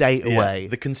hot date away.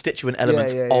 The constituent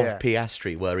elements of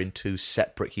Piastri were in 2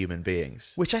 separate human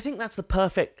beings. Which I think that's the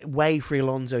perfect way for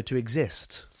Alonso to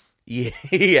exist. Yeah.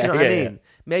 Do you know what I mean?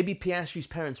 Maybe Piastri's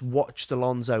parents watched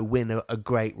Alonso win a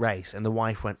great race, and the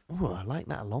wife went, "Oh, I like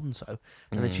that Alonso,"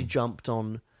 and then she jumped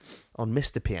on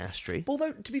Mr. Piastri.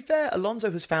 Although, to be fair,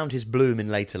 Alonso has found his bloom in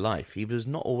later life. He was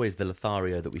not always the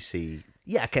Lothario that we see.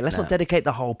 Yeah, okay, let's not dedicate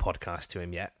the whole podcast to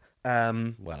him yet.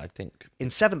 Well, I think in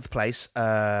 7th place,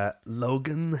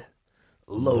 Logan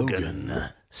Logan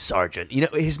Sargent. You know,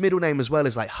 his middle name as well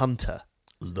is like Hunter.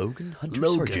 Logan Hunter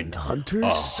Logan Sargent. Hunter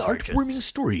a Sargent. heartwarming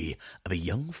story of a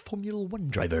young Formula One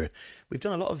driver. We've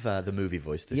done a lot of the movie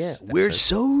voice this episode. We're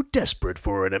so desperate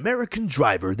for an American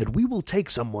driver that we will take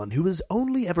someone who has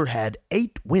only ever had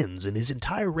 8 wins in his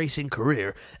entire racing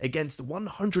career against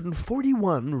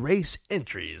 141 race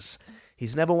entries.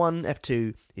 He's never won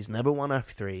F2, he's never won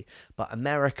F3, but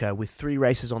America, with 3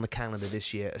 races on the calendar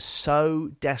this year, is so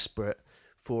desperate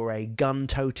for a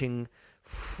gun-toting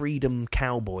freedom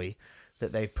cowboy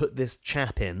that they've put this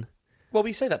chap in. Well,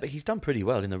 we say that, but he's done pretty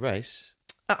well in the race.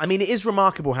 I mean, it is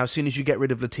remarkable how soon as you get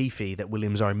rid of Latifi that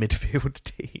Williams are a midfield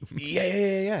team.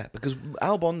 Yeah. Because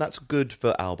Albon, that's good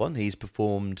for Albon. He's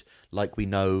performed like we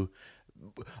know.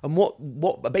 And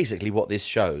what basically what this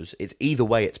shows, it's either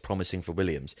way it's promising for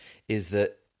Williams, is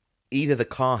that either the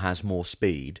car has more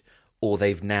speed or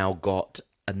they've now got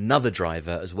another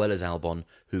driver as well as Albon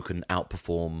who can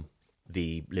outperform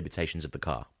the limitations of the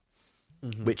car.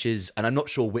 Mm-hmm. Which is, and I'm not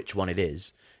sure which one it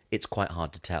is, it's quite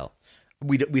hard to tell.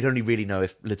 We'd only really know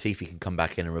if Latifi can come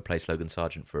back in and replace Logan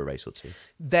Sargent for a race or two.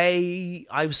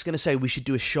 I was going to say we should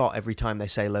do a shot every time they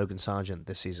say Logan Sargent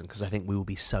this season because I think we will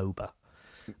be sober.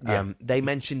 Yeah. They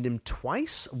mentioned him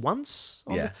once.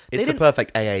 It's the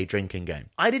perfect AA drinking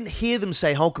game. I didn't hear them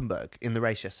say Hulkenberg in the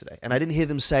race yesterday, and I didn't hear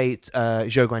them say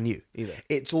Zhou Guanyu either.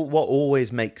 It's what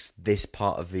always makes this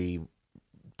part of the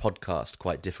podcast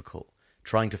quite difficult.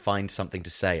 Trying to find something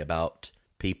to say about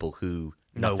people who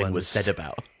nothing was said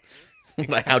about.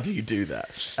 Like, how do you do that?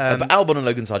 But Albon and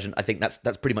Logan Sargent, I think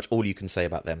that's pretty much all you can say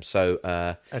about them. So,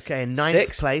 okay, in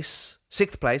sixth place,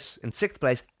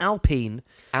 Alpine.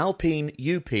 Alpine,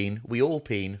 you peen, we all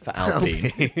peen for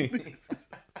Alpine.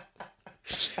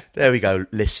 There we go,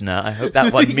 listener. I hope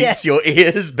that one meets your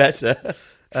ears better.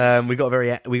 We got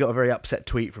a very upset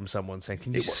tweet from someone saying,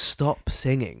 "Can you stop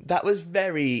singing?" That was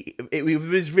it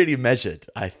was really measured.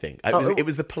 I think it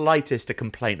was the politest a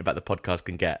complaint about the podcast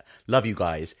can get. Love you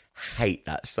guys. Hate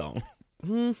that song.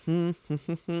 Gasly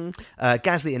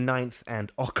in 9th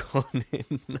and Ocon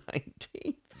in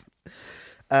 19th.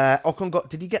 Ocon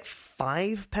did he get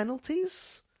 5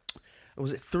 penalties? Or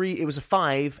was it 3? It was a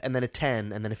 5 and then a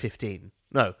 10 and then a 15.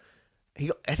 No,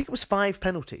 I think it was 5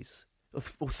 penalties.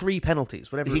 Or 3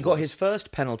 penalties, whatever. He got his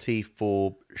first penalty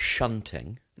for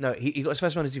shunting. No, he got his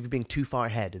first penalty for being too far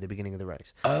ahead at the beginning of the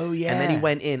race. Oh, yeah. And then he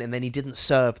went in, and then he didn't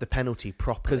serve the penalty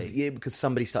properly. Because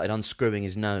somebody started unscrewing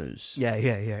his nose. Yeah,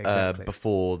 exactly.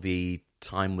 Before the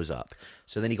time was up.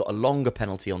 So then he got a longer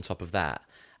penalty on top of that.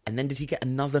 And then did he get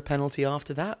another penalty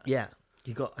after that? Yeah.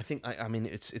 He got, I think,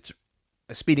 it's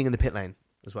speeding in the pit lane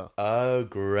as well. Oh,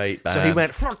 great, man. So he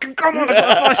went, fucking come on, I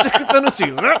got a 5-second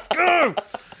penalty, let's go!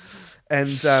 And,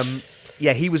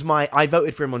 he was I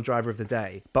voted for him on Driver of the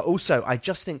Day. But also, I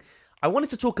just think, I wanted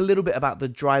to talk a little bit about the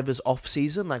drivers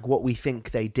off-season, like what we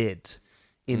think they did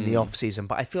in the off-season.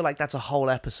 But I feel like that's a whole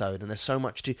episode, and there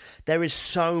is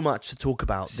so much to talk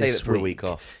about this week. Save it for a week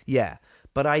off. Yeah.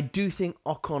 But I do think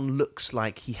Ocon looks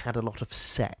like he had a lot of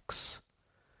sex.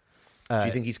 Do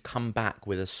you think he's come back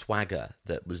with a swagger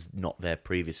that was not there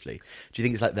previously? Do you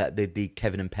think it's like that the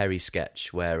Kevin and Perry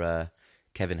sketch where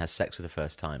Kevin has sex for the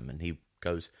first time and he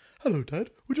goes, "Hello,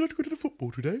 Dad. Would you like to go to the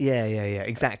football today?" Yeah.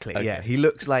 Exactly. Okay. Yeah, he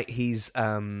looks like he's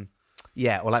or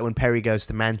like when Perry goes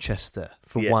to Manchester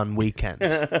for one weekend.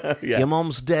 Yeah. Your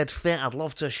mom's dead fit. I'd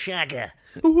love to shag her.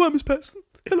 Oh, I'm Miss Person.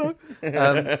 Hello.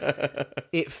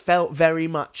 It felt very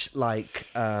much like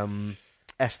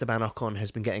Esteban Ocon has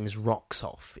been getting his rocks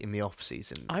off in the off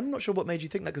season. I'm not sure what made you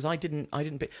think that because I didn't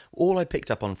pick. All I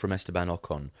picked up on from Esteban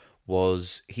Ocon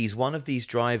was he's one of these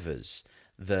drivers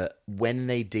that when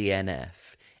they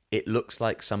DNF, it looks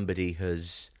like somebody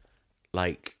has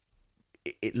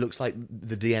it looks like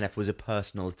the DNF was a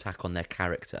personal attack on their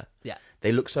character. Yeah.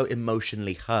 They look so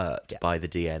emotionally hurt by the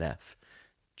DNF.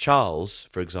 Charles,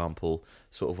 for example,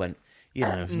 sort of went,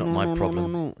 it's not my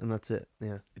problem. No, and that's it.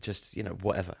 Yeah. Just,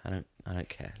 whatever. I don't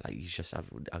care. Like, you just,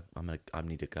 I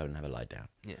need to go and have a lie down.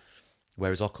 Yeah.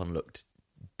 Whereas Ocon looked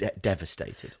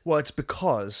devastated. Well, it's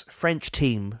because French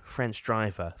team, French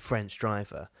driver,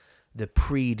 the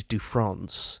Prix de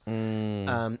France,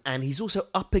 and he's also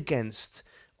up against,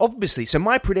 obviously. So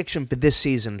my prediction for this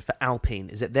season for Alpine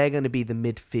is that they're going to be the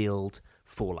midfield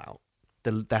fallout.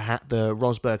 The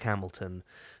Rosberg Hamilton,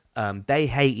 they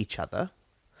hate each other.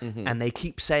 Mm-hmm. And they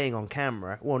keep saying on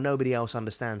camera, well, nobody else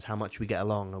understands how much we get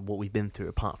along and what we've been through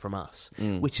apart from us,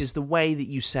 which is the way that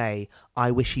you say, I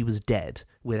wish he was dead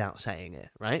without saying it,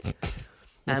 right?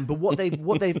 But what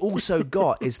they've also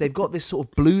got is they've got this sort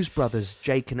of Blues Brothers,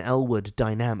 Jake and Elwood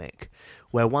dynamic,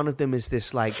 where one of them is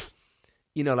this like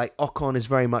Ocon is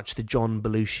very much the John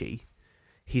Belushi.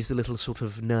 he's the little sort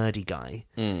of nerdy guy.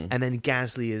 And then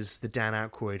Gasly is the Dan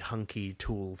Aykroyd, hunky,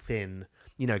 tall, thin.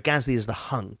 You know, Gasly is the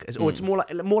hunk. Or it's more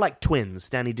like twins,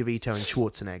 Danny DeVito and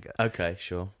Schwarzenegger. Okay,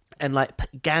 sure. And like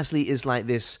Gasly is like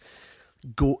this,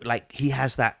 like he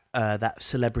has that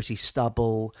celebrity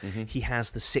stubble. He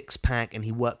has the 6-pack, and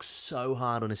he works so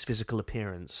hard on his physical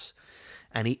appearance.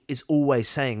 And he is always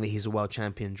saying that he's a world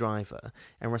champion driver.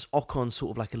 And whereas Ocon's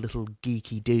sort of like a little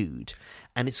geeky dude.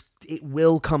 And it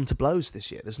will come to blows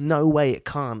this year. There's no way it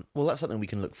can't. Well, that's something we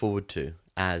can look forward to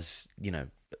as, you know,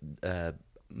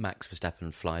 Max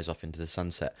Verstappen flies off into the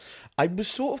sunset. I was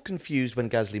sort of confused when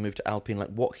Gasly moved to Alpine, like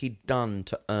what he'd done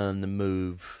to earn the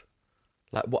move.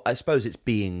 Like, what I suppose it's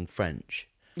being French.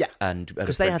 Yeah. And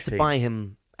because they had to buy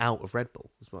him out of Red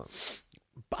Bull as well.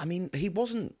 But I mean, he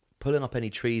wasn't pulling up any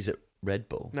trees at Red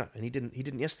Bull. No, and he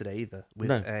didn't yesterday either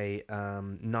with a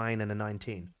 9 and a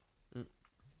 19.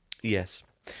 Yes.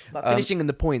 But finishing in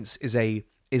the points is a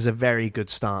very good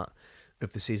start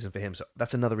of the season for him. So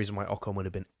that's another reason why Ocon would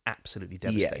have been absolutely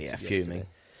devastated. Yeah, fuming.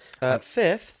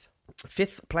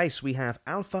 Fifth place, we have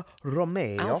Alfa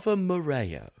Romeo.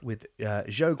 With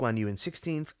Zhou Guanyu in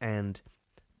 16th, and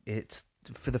it's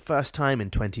for the first time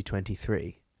in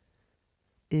 2023.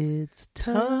 It's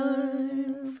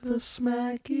time for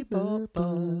Smacky Bot.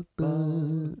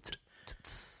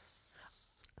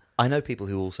 I know people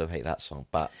who also hate that song,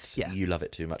 but you love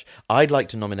it too much. I'd like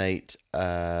to nominate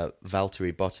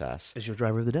Valtteri Bottas as your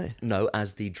driver of the day. No,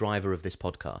 as the driver of this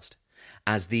podcast.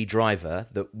 As the driver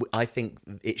that I think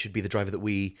it should be the driver that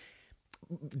we...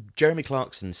 Jeremy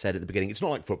Clarkson said at the beginning, it's not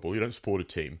like football, you don't support a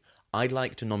team. I'd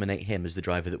like to nominate him as the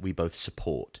driver that we both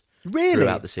support. Really?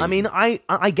 Throughout the season. I mean,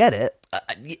 I get it.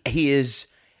 He's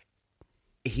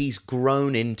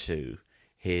grown into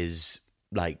his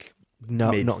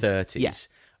mid-30s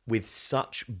with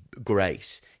such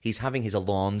grace. He's having his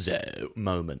Alonso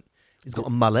moment. He's got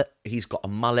a mullet. He's got a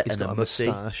mullet He's and got a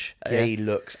moustache. Yeah. He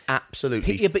looks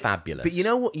absolutely fabulous. But you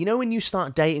know what? You know when you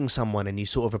start dating someone and you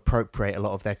sort of appropriate a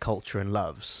lot of their culture and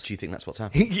loves? Do you think that's what's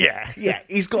happening? Yeah.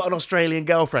 He's got an Australian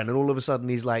girlfriend and all of a sudden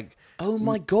he's like... Oh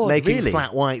my God, making really?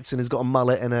 flat whites and has got a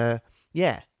mullet and a...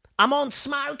 Yeah. I'm on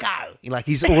Smoko! Like,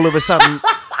 he's all of a sudden...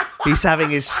 he's having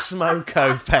his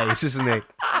Smoko face, isn't he?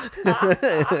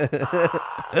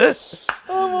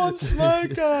 I'm on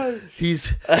Smoko!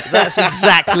 That's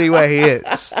exactly where he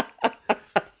is.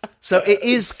 So it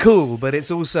is cool, but it's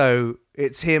also...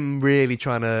 It's him really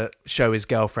trying to show his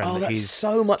girlfriend that that's he's...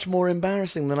 so much more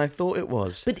embarrassing than I thought it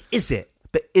was. But is it?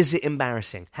 But is it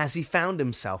embarrassing? Has he found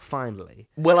himself finally?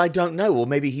 Well, I don't know. Or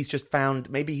maybe he's just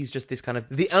this kind of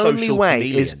The social only way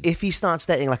chameleon. is if he starts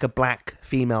dating like a black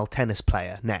female tennis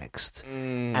player next,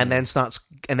 and then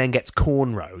gets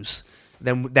cornrows.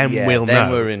 Then we'll know.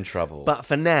 Then we're in trouble. But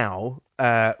for now,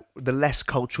 the less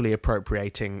culturally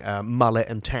appropriating mullet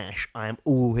and tash, I am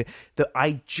all here.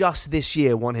 I just this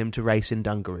year want him to race in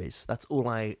dungarees. That's all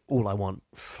I want.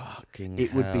 Fucking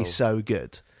it would be so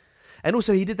good. And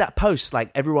also, he did that post, like,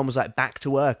 everyone was, like, back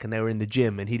to work, and they were in the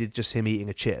gym, and he did just him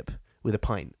eating a chip with a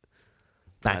pint.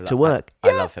 Back to work.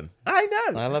 I love him. I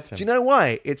know. I love him. Do you know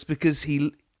why? It's because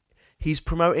he's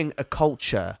promoting a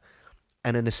culture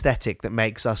and an aesthetic that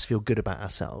makes us feel good about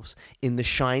ourselves. In the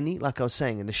shiny, like I was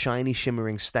saying, in the shiny,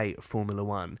 shimmering state of Formula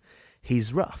One,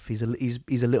 he's rough. He's a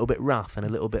little bit rough and a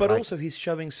little bit But also, he's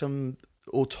showing some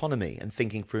autonomy and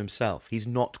thinking for himself. He's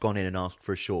not gone in and asked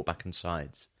for a short back and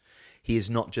sides. He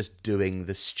is not just doing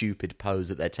the stupid pose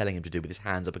that they're telling him to do with his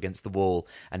hands up against the wall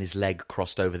and his leg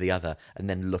crossed over the other and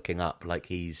then looking up like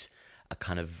he's a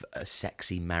kind of a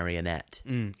sexy marionette.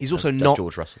 He's also not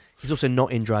George Russell. He's also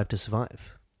not in Drive to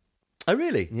Survive. Oh,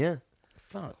 really? Yeah.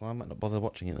 Fuck, well, I might not bother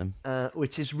watching it then.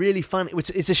 Which is really fun.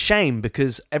 It's a shame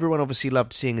because everyone obviously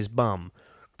loved seeing his bum,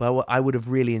 but I would have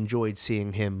really enjoyed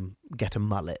seeing him get a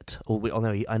mullet.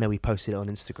 I know he posted it on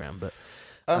Instagram, but...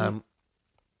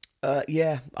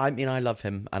 yeah, I mean, I love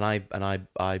him, and I've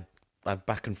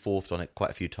back and forthed on it quite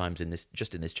a few times in this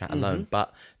chat alone.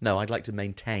 But no, I'd like to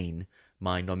maintain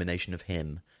my nomination of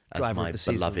him as Driver my of the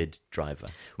season. beloved driver,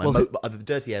 the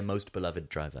Dirty Air most beloved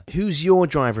driver. Who's your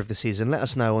driver of the season? Let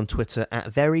us know on Twitter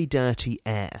at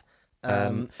VeryDirtyAir.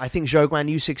 I think Zhou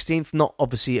Guanyu 16th, not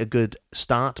obviously a good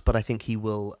start, but I think he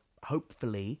will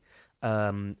hopefully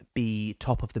be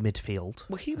top of the midfield.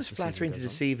 Well, he was flattering to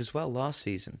deceive as well last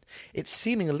season. It's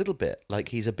seeming a little bit like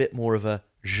he's a bit more of a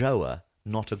Zhouer,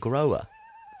 not a grower.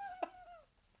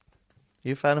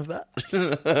 You a fan of that?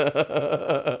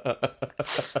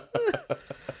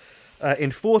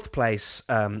 In fourth place,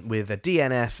 with a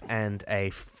DNF and a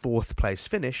fourth place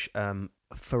finish,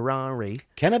 Ferrari.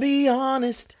 Can I be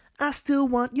honest? I still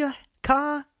want your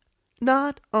car,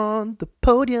 not on the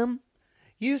podium.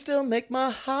 You still make my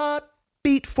heart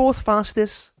beat fourth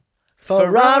fastest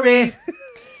Ferrari.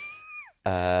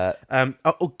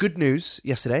 Good news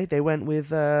yesterday. They went with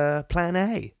Plan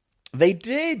A. They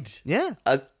did. Yeah.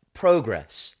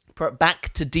 Progress.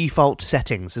 Back to default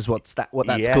settings is what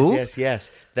that's yes, called.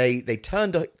 Yes. They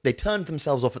turned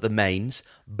themselves off at the mains,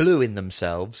 blew in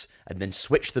themselves, and then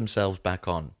switched themselves back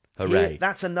on. Hooray! Yeah,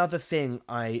 that's another thing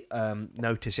I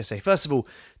noticed yesterday. First of all,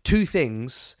 two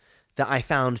things that I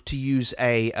found, to use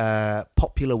a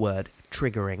popular word,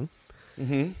 triggering.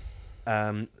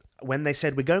 Mm-hmm. When they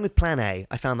said we're going with Plan A,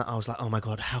 I found that I was like, oh my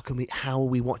god, how are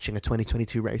we watching a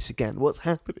 2022 race again? What's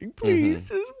happening? Please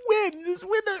just win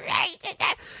the race.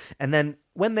 And then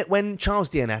when Charles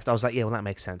DNF'd, I was like, yeah, well that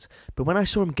makes sense. But when I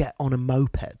saw him get on a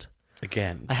moped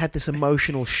again, I had this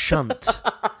emotional shunt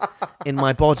in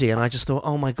my body, and I just thought,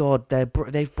 oh my god,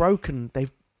 they've broken.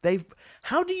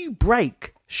 How do you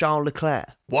break Charles Leclerc?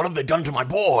 What have they done to my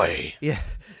boy? Yeah.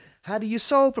 How do you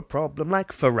solve a problem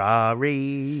like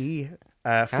Ferrari?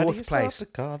 Fourth place. Stop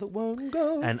the car that won't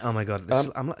go? And oh my god,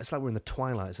 it's like we're in the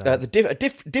Twilight Zone.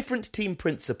 Different team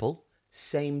principle,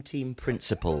 same team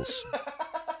principles.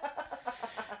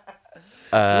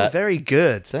 Very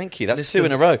good. Thank you. That's two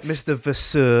in a row. Mr.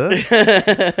 Vasseur.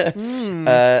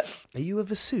 Are you a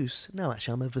Vasseuse? No,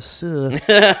 actually, I'm a Vasseur.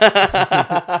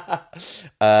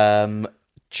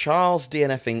 Charles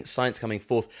DNFing, Sainz coming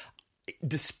fourth.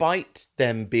 Despite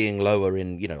them being lower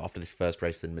in, after this first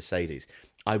race than Mercedes,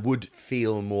 I would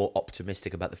feel more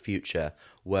optimistic about the future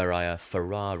were I a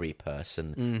Ferrari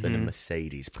person than a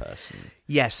Mercedes person.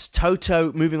 Yes,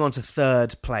 Toto moving on to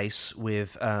third place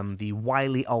with the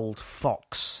wily old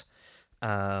fox.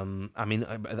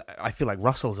 I feel like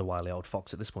Russell's a wily old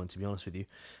fox at this point, to be honest with you.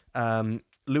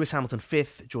 Lewis Hamilton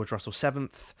fifth, George Russell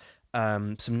seventh.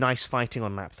 Some nice fighting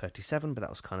on lap 37, but that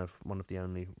was kind of one of the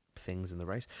only things in the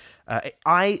race.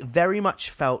 I very much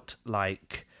felt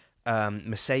like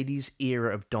Mercedes'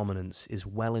 era of dominance is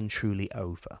well and truly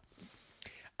over.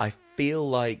 I feel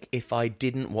like if I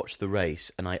didn't watch the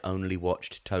race and I only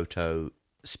watched Toto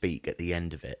speak at the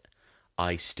end of it,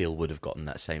 I still would have gotten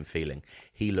that same feeling.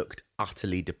 He looked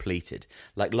utterly depleted.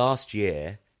 Like last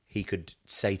year, he could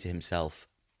say to himself,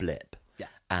 blip. Yeah.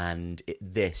 And it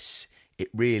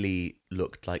really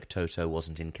looked like Toto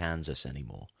wasn't in Kansas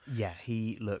anymore. Yeah,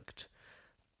 he looked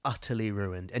utterly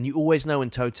ruined. And you always know when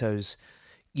Toto's...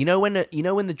 You know when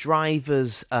the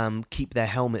drivers keep their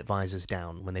helmet visors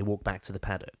down when they walk back to the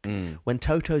paddock? When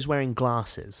Toto's wearing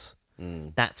glasses,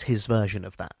 that's his version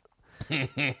of that.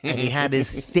 And he had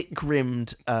his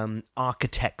thick-rimmed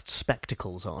architect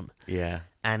spectacles on. Yeah.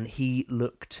 And he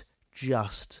looked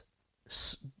just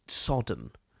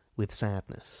sodden with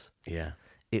sadness. Yeah.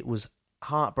 It was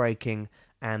heartbreaking,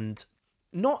 and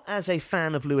not as a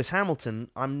fan of Lewis Hamilton.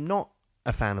 I'm not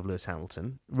a fan of Lewis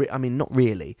Hamilton. I mean, not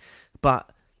really. But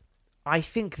I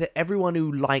think that everyone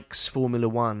who likes Formula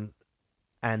One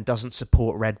and doesn't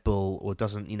support Red Bull or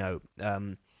doesn't,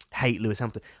 hate Lewis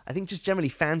Hamilton, I think just generally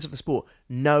fans of the sport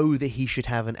know that he should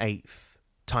have an 8th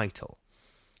title.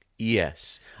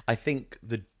 Yes. I think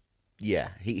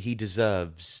he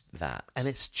deserves that. And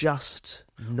it's just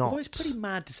not... Although it's pretty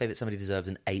mad to say that somebody deserves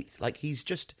an 8th. Like, he's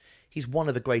one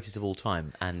of the greatest of all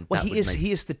time. And he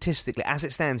is statistically, as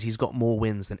it stands, he's got more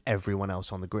wins than everyone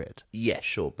else on the grid. Yeah,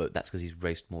 sure, but that's because he's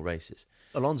raced more races.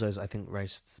 Alonso's, I think,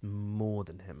 raced more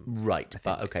than him. Right,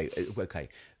 but okay.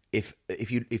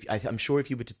 I'm sure if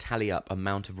you were to tally up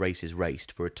amount of races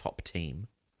raced for a top team,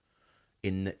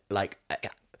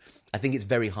 I think it's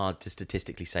very hard to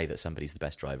statistically say that somebody's the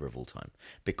best driver of all time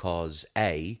because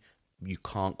you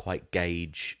can't quite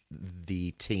gauge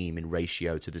the team in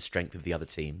ratio to the strength of the other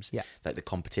teams. Yeah. Like the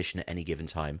competition at any given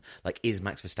time. Like, is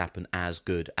Max Verstappen as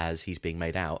good as he's being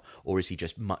made out, or is he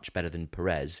just much better than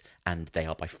Perez, and they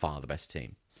are by far the best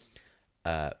team?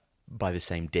 By the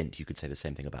same dint, you could say the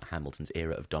same thing about Hamilton's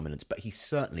era of dominance, but he's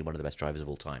certainly one of the best drivers of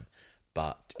all time.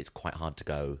 But it's quite hard to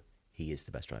go, he is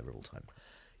the best driver of all time.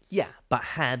 Yeah, but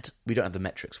we don't have the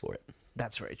metrics for it.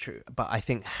 That's very true. But I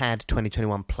think had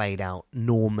 2021 played out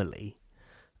normally,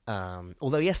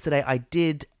 although yesterday I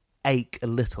did ache a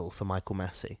little for Michael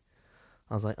Massey.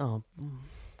 I was like, I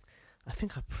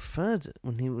think I preferred it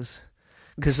when he was...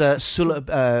 Because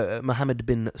Mohammed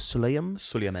bin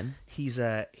Sulayman,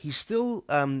 he's still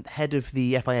head of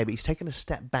the FIA, but he's taken a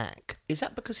step back. Is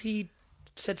that because he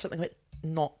said something like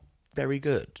not very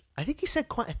good? I think he said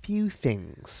quite a few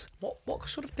things. What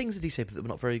sort of things did he say that were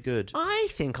not very good? I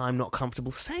think I'm not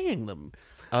comfortable saying them.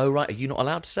 Oh, right. Are you not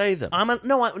allowed to say them?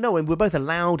 No, we're both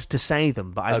allowed to say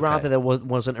them, but I'd rather there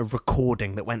wasn't a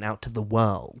recording that went out to the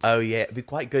world. Oh, yeah. It'd be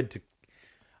quite good to...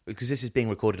 because this is being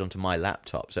recorded onto my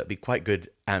laptop, so it'd be quite good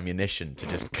ammunition to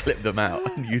just clip them out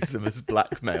and use them as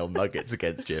blackmail nuggets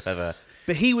against you if ever.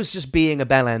 But he was just being a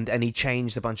bellend, and he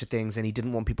changed a bunch of things, and he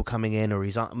didn't want people coming in, or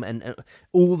and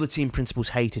all the team principals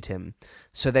hated him.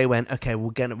 So they went, okay,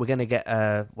 we're gonna get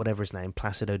whatever his name,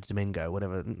 Placido Domingo,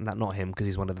 whatever. Not him, because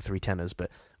he's one of the three tenors,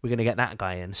 but we're gonna get that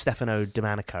guy in, Stefano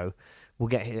Domanico. We'll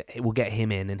get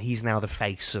him in, and he's now the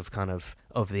face of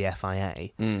the FIA,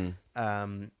 and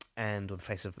or the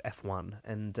face of F1,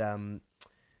 and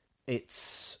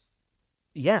it's.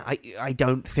 Yeah, I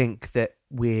don't think that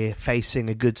we're facing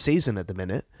a good season at the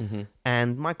minute. Mm-hmm.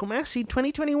 And Michael Massey,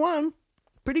 2021,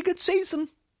 pretty good season.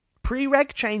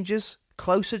 Pre-reg changes,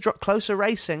 closer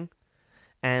racing.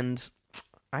 And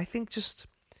I think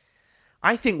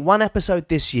one episode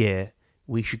this year,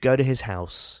 we should go to his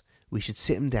house, we should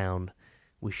sit him down,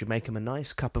 we should make him a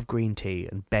nice cup of green tea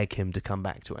and beg him to come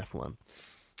back to F1.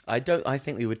 I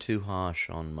think we were too harsh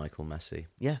on Michael Massey.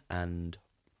 Yeah. And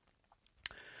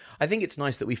I think it's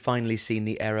nice that we've finally seen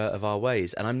the error of our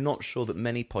ways, and I'm not sure that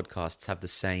many podcasts have the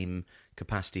same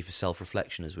capacity for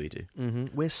self-reflection as we do. Mm-hmm.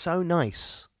 We're so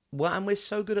nice. Well, and we're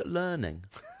so good at learning.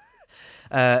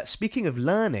 Speaking of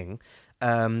learning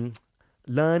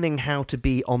how to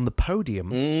be on the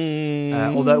podium,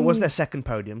 although it was their second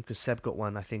podium, because Seb got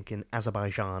one, I think, in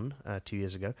Azerbaijan 2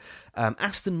 years ago.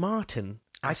 Aston Martin.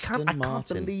 I can't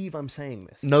believe I'm saying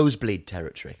this. Nosebleed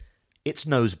territory. It's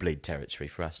nosebleed territory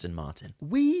for Aston Martin.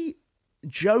 We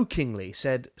jokingly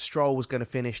said Stroll was going to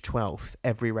finish 12th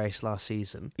every race last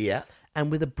season. Yeah.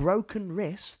 And with a broken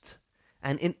wrist,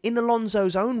 and in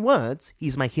Alonso's own words,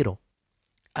 he's my hero.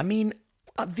 I mean,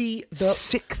 the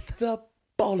sixth. The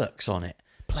bollocks on it.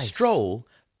 Place. Stroll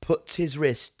puts his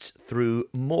wrists through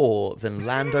more than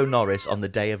Lando Norris on the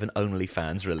day of an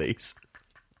OnlyFans release.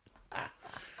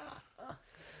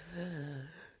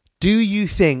 Do you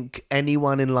think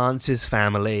anyone in Lance's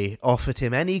family offered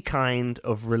him any kind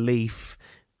of relief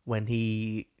when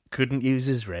he couldn't use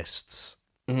his wrists?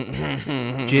 Do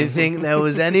you think there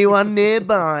was anyone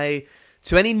nearby?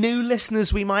 To any new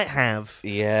listeners we might have.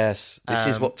 Yes, this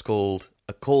is what's called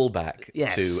a callback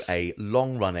yes. to a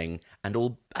long-running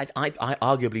and I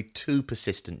arguably too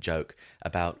persistent joke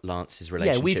about Lance's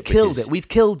relationship. Yeah, we've killed it. We've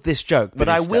killed this joke. But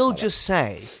I will stepmother. just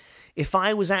say, if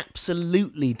I was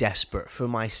absolutely desperate for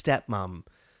my stepmum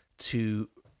to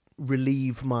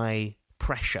relieve my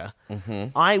pressure,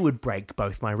 I would break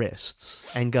both my wrists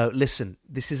and go, listen,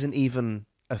 this isn't even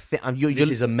a thing. This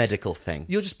is a medical thing.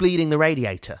 You're just bleeding the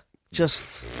radiator.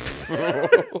 Just...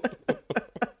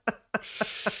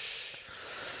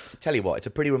 Tell you what, it's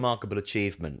a pretty remarkable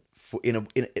achievement. In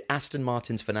Aston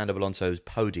Martin's Fernando Alonso's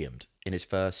podiumed in his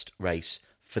first race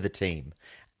for the team,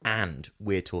 and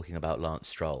we're talking about Lance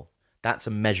Stroll. That's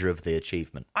a measure of the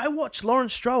achievement. I watched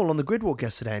Lawrence Stroll on the grid walk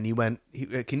yesterday, and he went,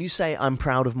 "Can you say I'm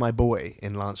proud of my boy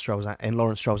in Lawrence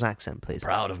Stroll's accent, please?"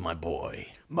 Proud of my boy.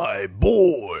 My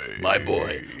boy. My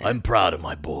boy. I'm proud of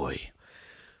my boy.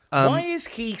 Why is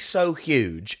he so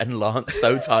huge and Lance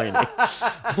so tiny?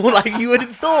 Well, like, you would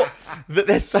have thought that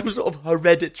there's some sort of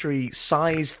hereditary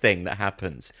size thing that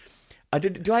happens.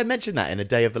 Do I mention that in a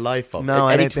day of the life of? No,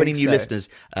 I don't think any new so. listeners,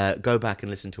 go back and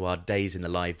listen to our days in the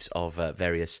lives of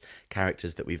various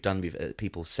characters that we've done.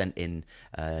 People sent in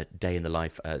day in the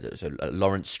life. So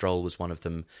Lawrence Stroll was one of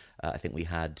them. I think we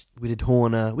did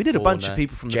Horner. We did a bunch of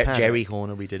people from the paddock. Jerry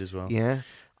Horner we did as well. Yeah.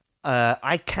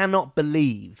 I cannot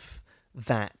believe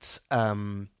that...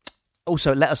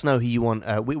 Also, let us know who you want.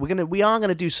 We are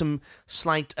gonna do some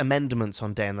slight amendments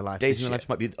on Day in the Life. Days in the Life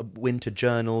might be winter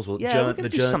journals or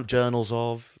the journals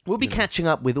of. We'll be catching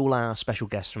up with all our special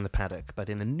guests from the paddock, but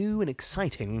in a new and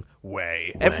exciting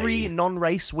way. Every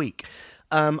non-race week.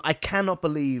 I cannot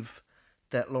believe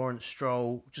that Lawrence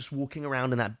Stroll just walking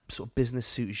around in that sort of business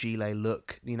suit gilet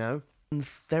look. You know, and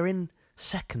they're in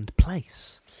second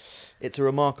place. It's a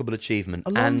remarkable achievement.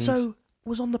 Alonso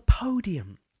was on the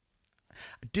podium.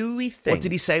 Do we think... What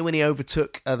did he say when he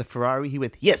overtook the Ferrari? He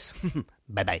went, yes,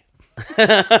 bye-bye.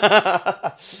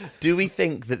 Do we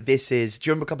think that this is... Do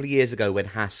you remember a couple of years ago when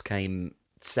Haas came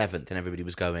 7th and everybody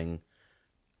was going,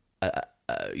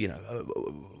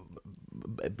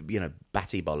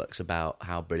 batty bollocks about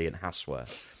how brilliant Haas were?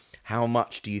 How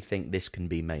much do you think this can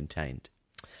be maintained?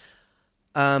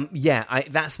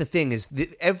 That's the thing is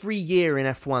every year in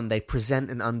F1 they present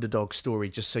an underdog story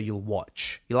just so you'll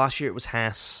watch. Last year it was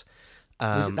Haas.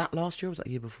 Was it that last year or was that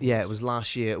the year before? Yeah, it was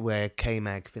last year where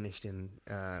K-Mag finished in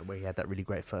where he had that really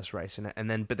great first race.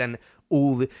 But then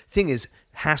all the thing is,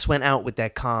 Haas went out with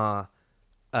their car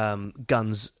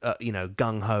guns,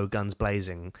 gung ho, guns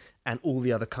blazing, and all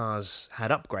the other cars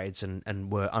had upgrades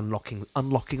and were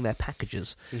unlocking their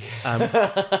packages.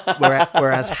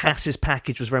 Whereas Haas's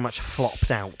package was very much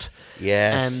flopped out.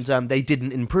 Yes. And they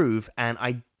didn't improve. And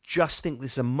I just think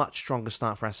this is a much stronger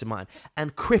start for Aston Martin,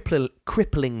 and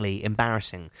cripplingly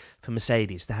embarrassing for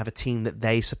Mercedes to have a team that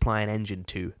they supply an engine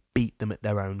to beat them at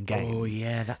their own game. Oh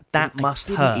yeah, that must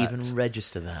hurt. I didn't even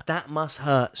register that. That must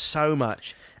hurt so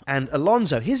much. And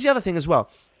Alonso, here's the other thing as well.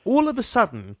 All of a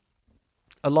sudden,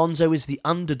 Alonso is the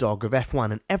underdog of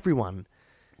F1, and everyone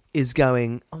is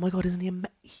going, "Oh my God, isn't he?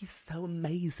 He's so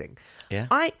amazing." Yeah.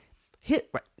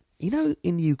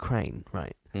 In Ukraine,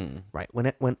 right? Right.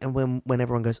 When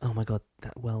everyone goes, "Oh my God,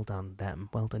 well done them,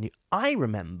 well done you." I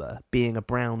remember being a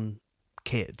brown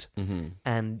kid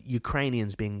and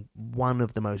Ukrainians being one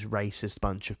of the most racist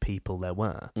bunch of people there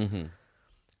were.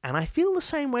 And I feel the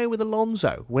same way with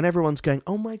Alonso when everyone's going,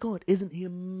 "Oh my God, isn't he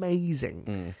amazing?"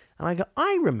 And I go,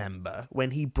 I remember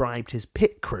when he bribed his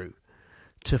pit crew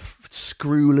to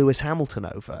screw Lewis Hamilton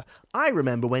over. I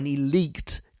remember when he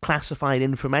leaked classified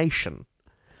information.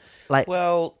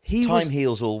 Time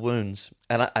heals all wounds,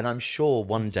 and I'm sure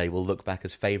one day we'll look back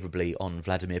as favourably on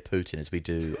Vladimir Putin as we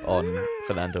do on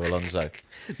Fernando Alonso.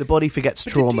 The body forgets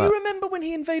trauma. Do you remember when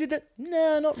he invaded that?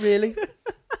 No, not really.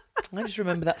 I just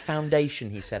remember that foundation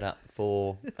he set up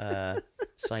for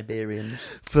Siberians.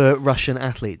 For Russian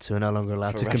athletes who are no longer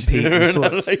allowed to compete in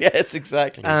sports. Yes,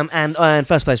 exactly. And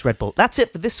first place, Red Bull. That's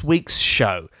it for this week's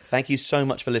show. Thank you so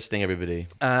much for listening, everybody.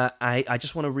 I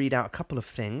just want to read out a couple of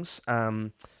things.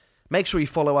 Make sure you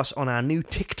follow us on our new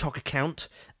TikTok account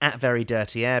at Very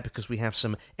Dirty Air, because we have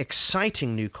some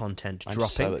exciting new content dropping. I'm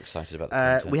so excited about the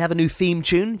content. We have a new theme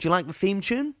tune. Do you like the theme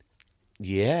tune?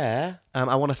 Yeah.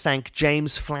 I want to thank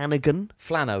James Flanagan.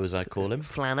 Flano, as I call him.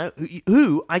 Flano,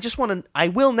 who I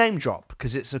will name drop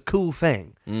because it's a cool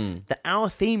thing. That our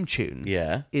theme tune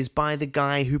is by the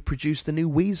guy who produced the new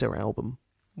Weezer album.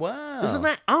 Wow.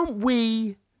 Aren't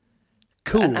we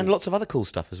cool? And lots of other cool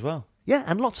stuff as well. Yeah,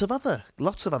 and lots of other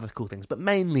cool things, but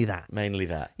mainly that.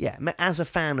 Yeah, as a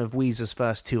fan of Weezer's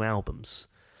first two albums.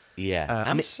 Yeah,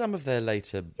 and some of their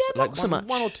later, not so much.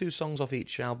 One or two songs off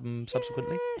each album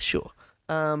subsequently. Yeah, sure.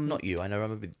 Not you. I know. I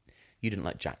remember you didn't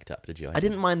like Jacked Up, did you? I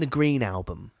didn't mind the Green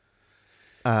album.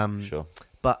 Sure.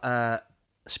 But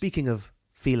speaking of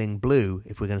feeling blue,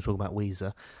 if we're going to talk about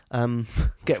Weezer,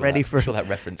 get ready for that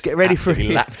reference. Get ready for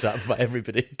lapped up by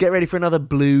everybody. Get ready for another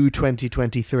blue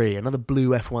 2023, another blue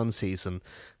F1 season,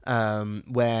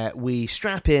 where we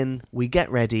strap in, we get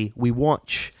ready, we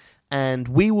watch, and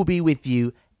we will be with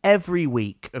you every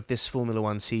week of this Formula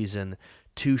One season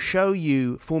to show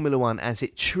you Formula One as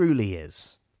it truly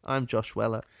is. I'm Josh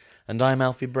Weller. And I'm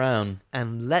Alfie Brown.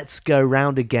 And let's go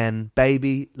round again,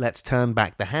 baby. Let's turn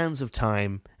back the hands of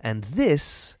time. And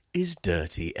this is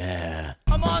Dirty Air.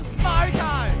 I'm on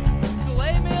Smarto, so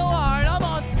leave me alone. I'm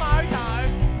on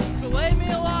Smarto, so leave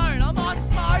me alone. I'm on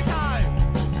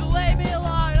Smarto, so leave me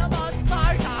alone. I'm on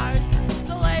Smarto,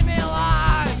 so leave me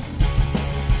alone.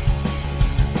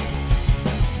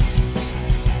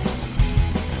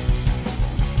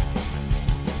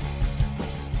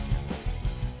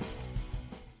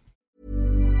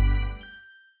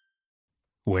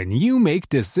 When you make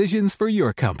decisions for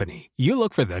your company, you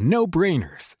look for the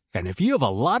no-brainers. And if you have a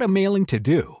lot of mailing to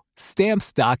do,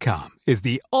 Stamps.com is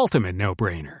the ultimate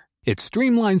no-brainer. It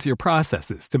streamlines your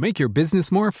processes to make your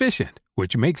business more efficient,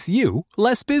 which makes you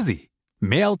less busy.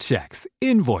 Mail checks,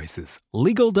 invoices,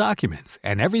 legal documents,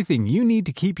 and everything you need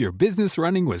to keep your business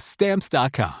running with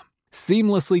Stamps.com.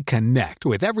 Seamlessly connect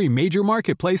with every major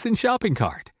marketplace and shopping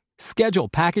cart. Schedule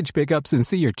package pickups and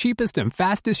see your cheapest and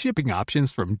fastest shipping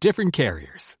options from different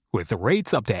carriers, with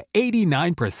rates up to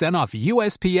 89% off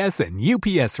USPS and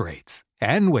UPS rates.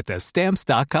 And with the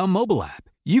Stamps.com mobile app,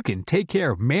 you can take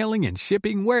care of mailing and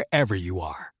shipping wherever you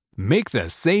are. Make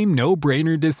the same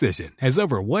no-brainer decision as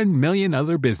over 1 million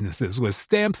other businesses with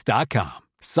Stamps.com.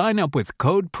 Sign up with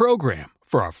code PROGRAM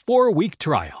for a 4-week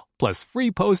trial, plus free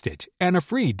postage and a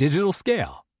free digital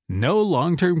scale. No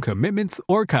long-term commitments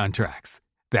or contracts.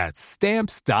 That's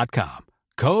Stamps.com.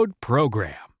 Code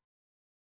PROGRAM.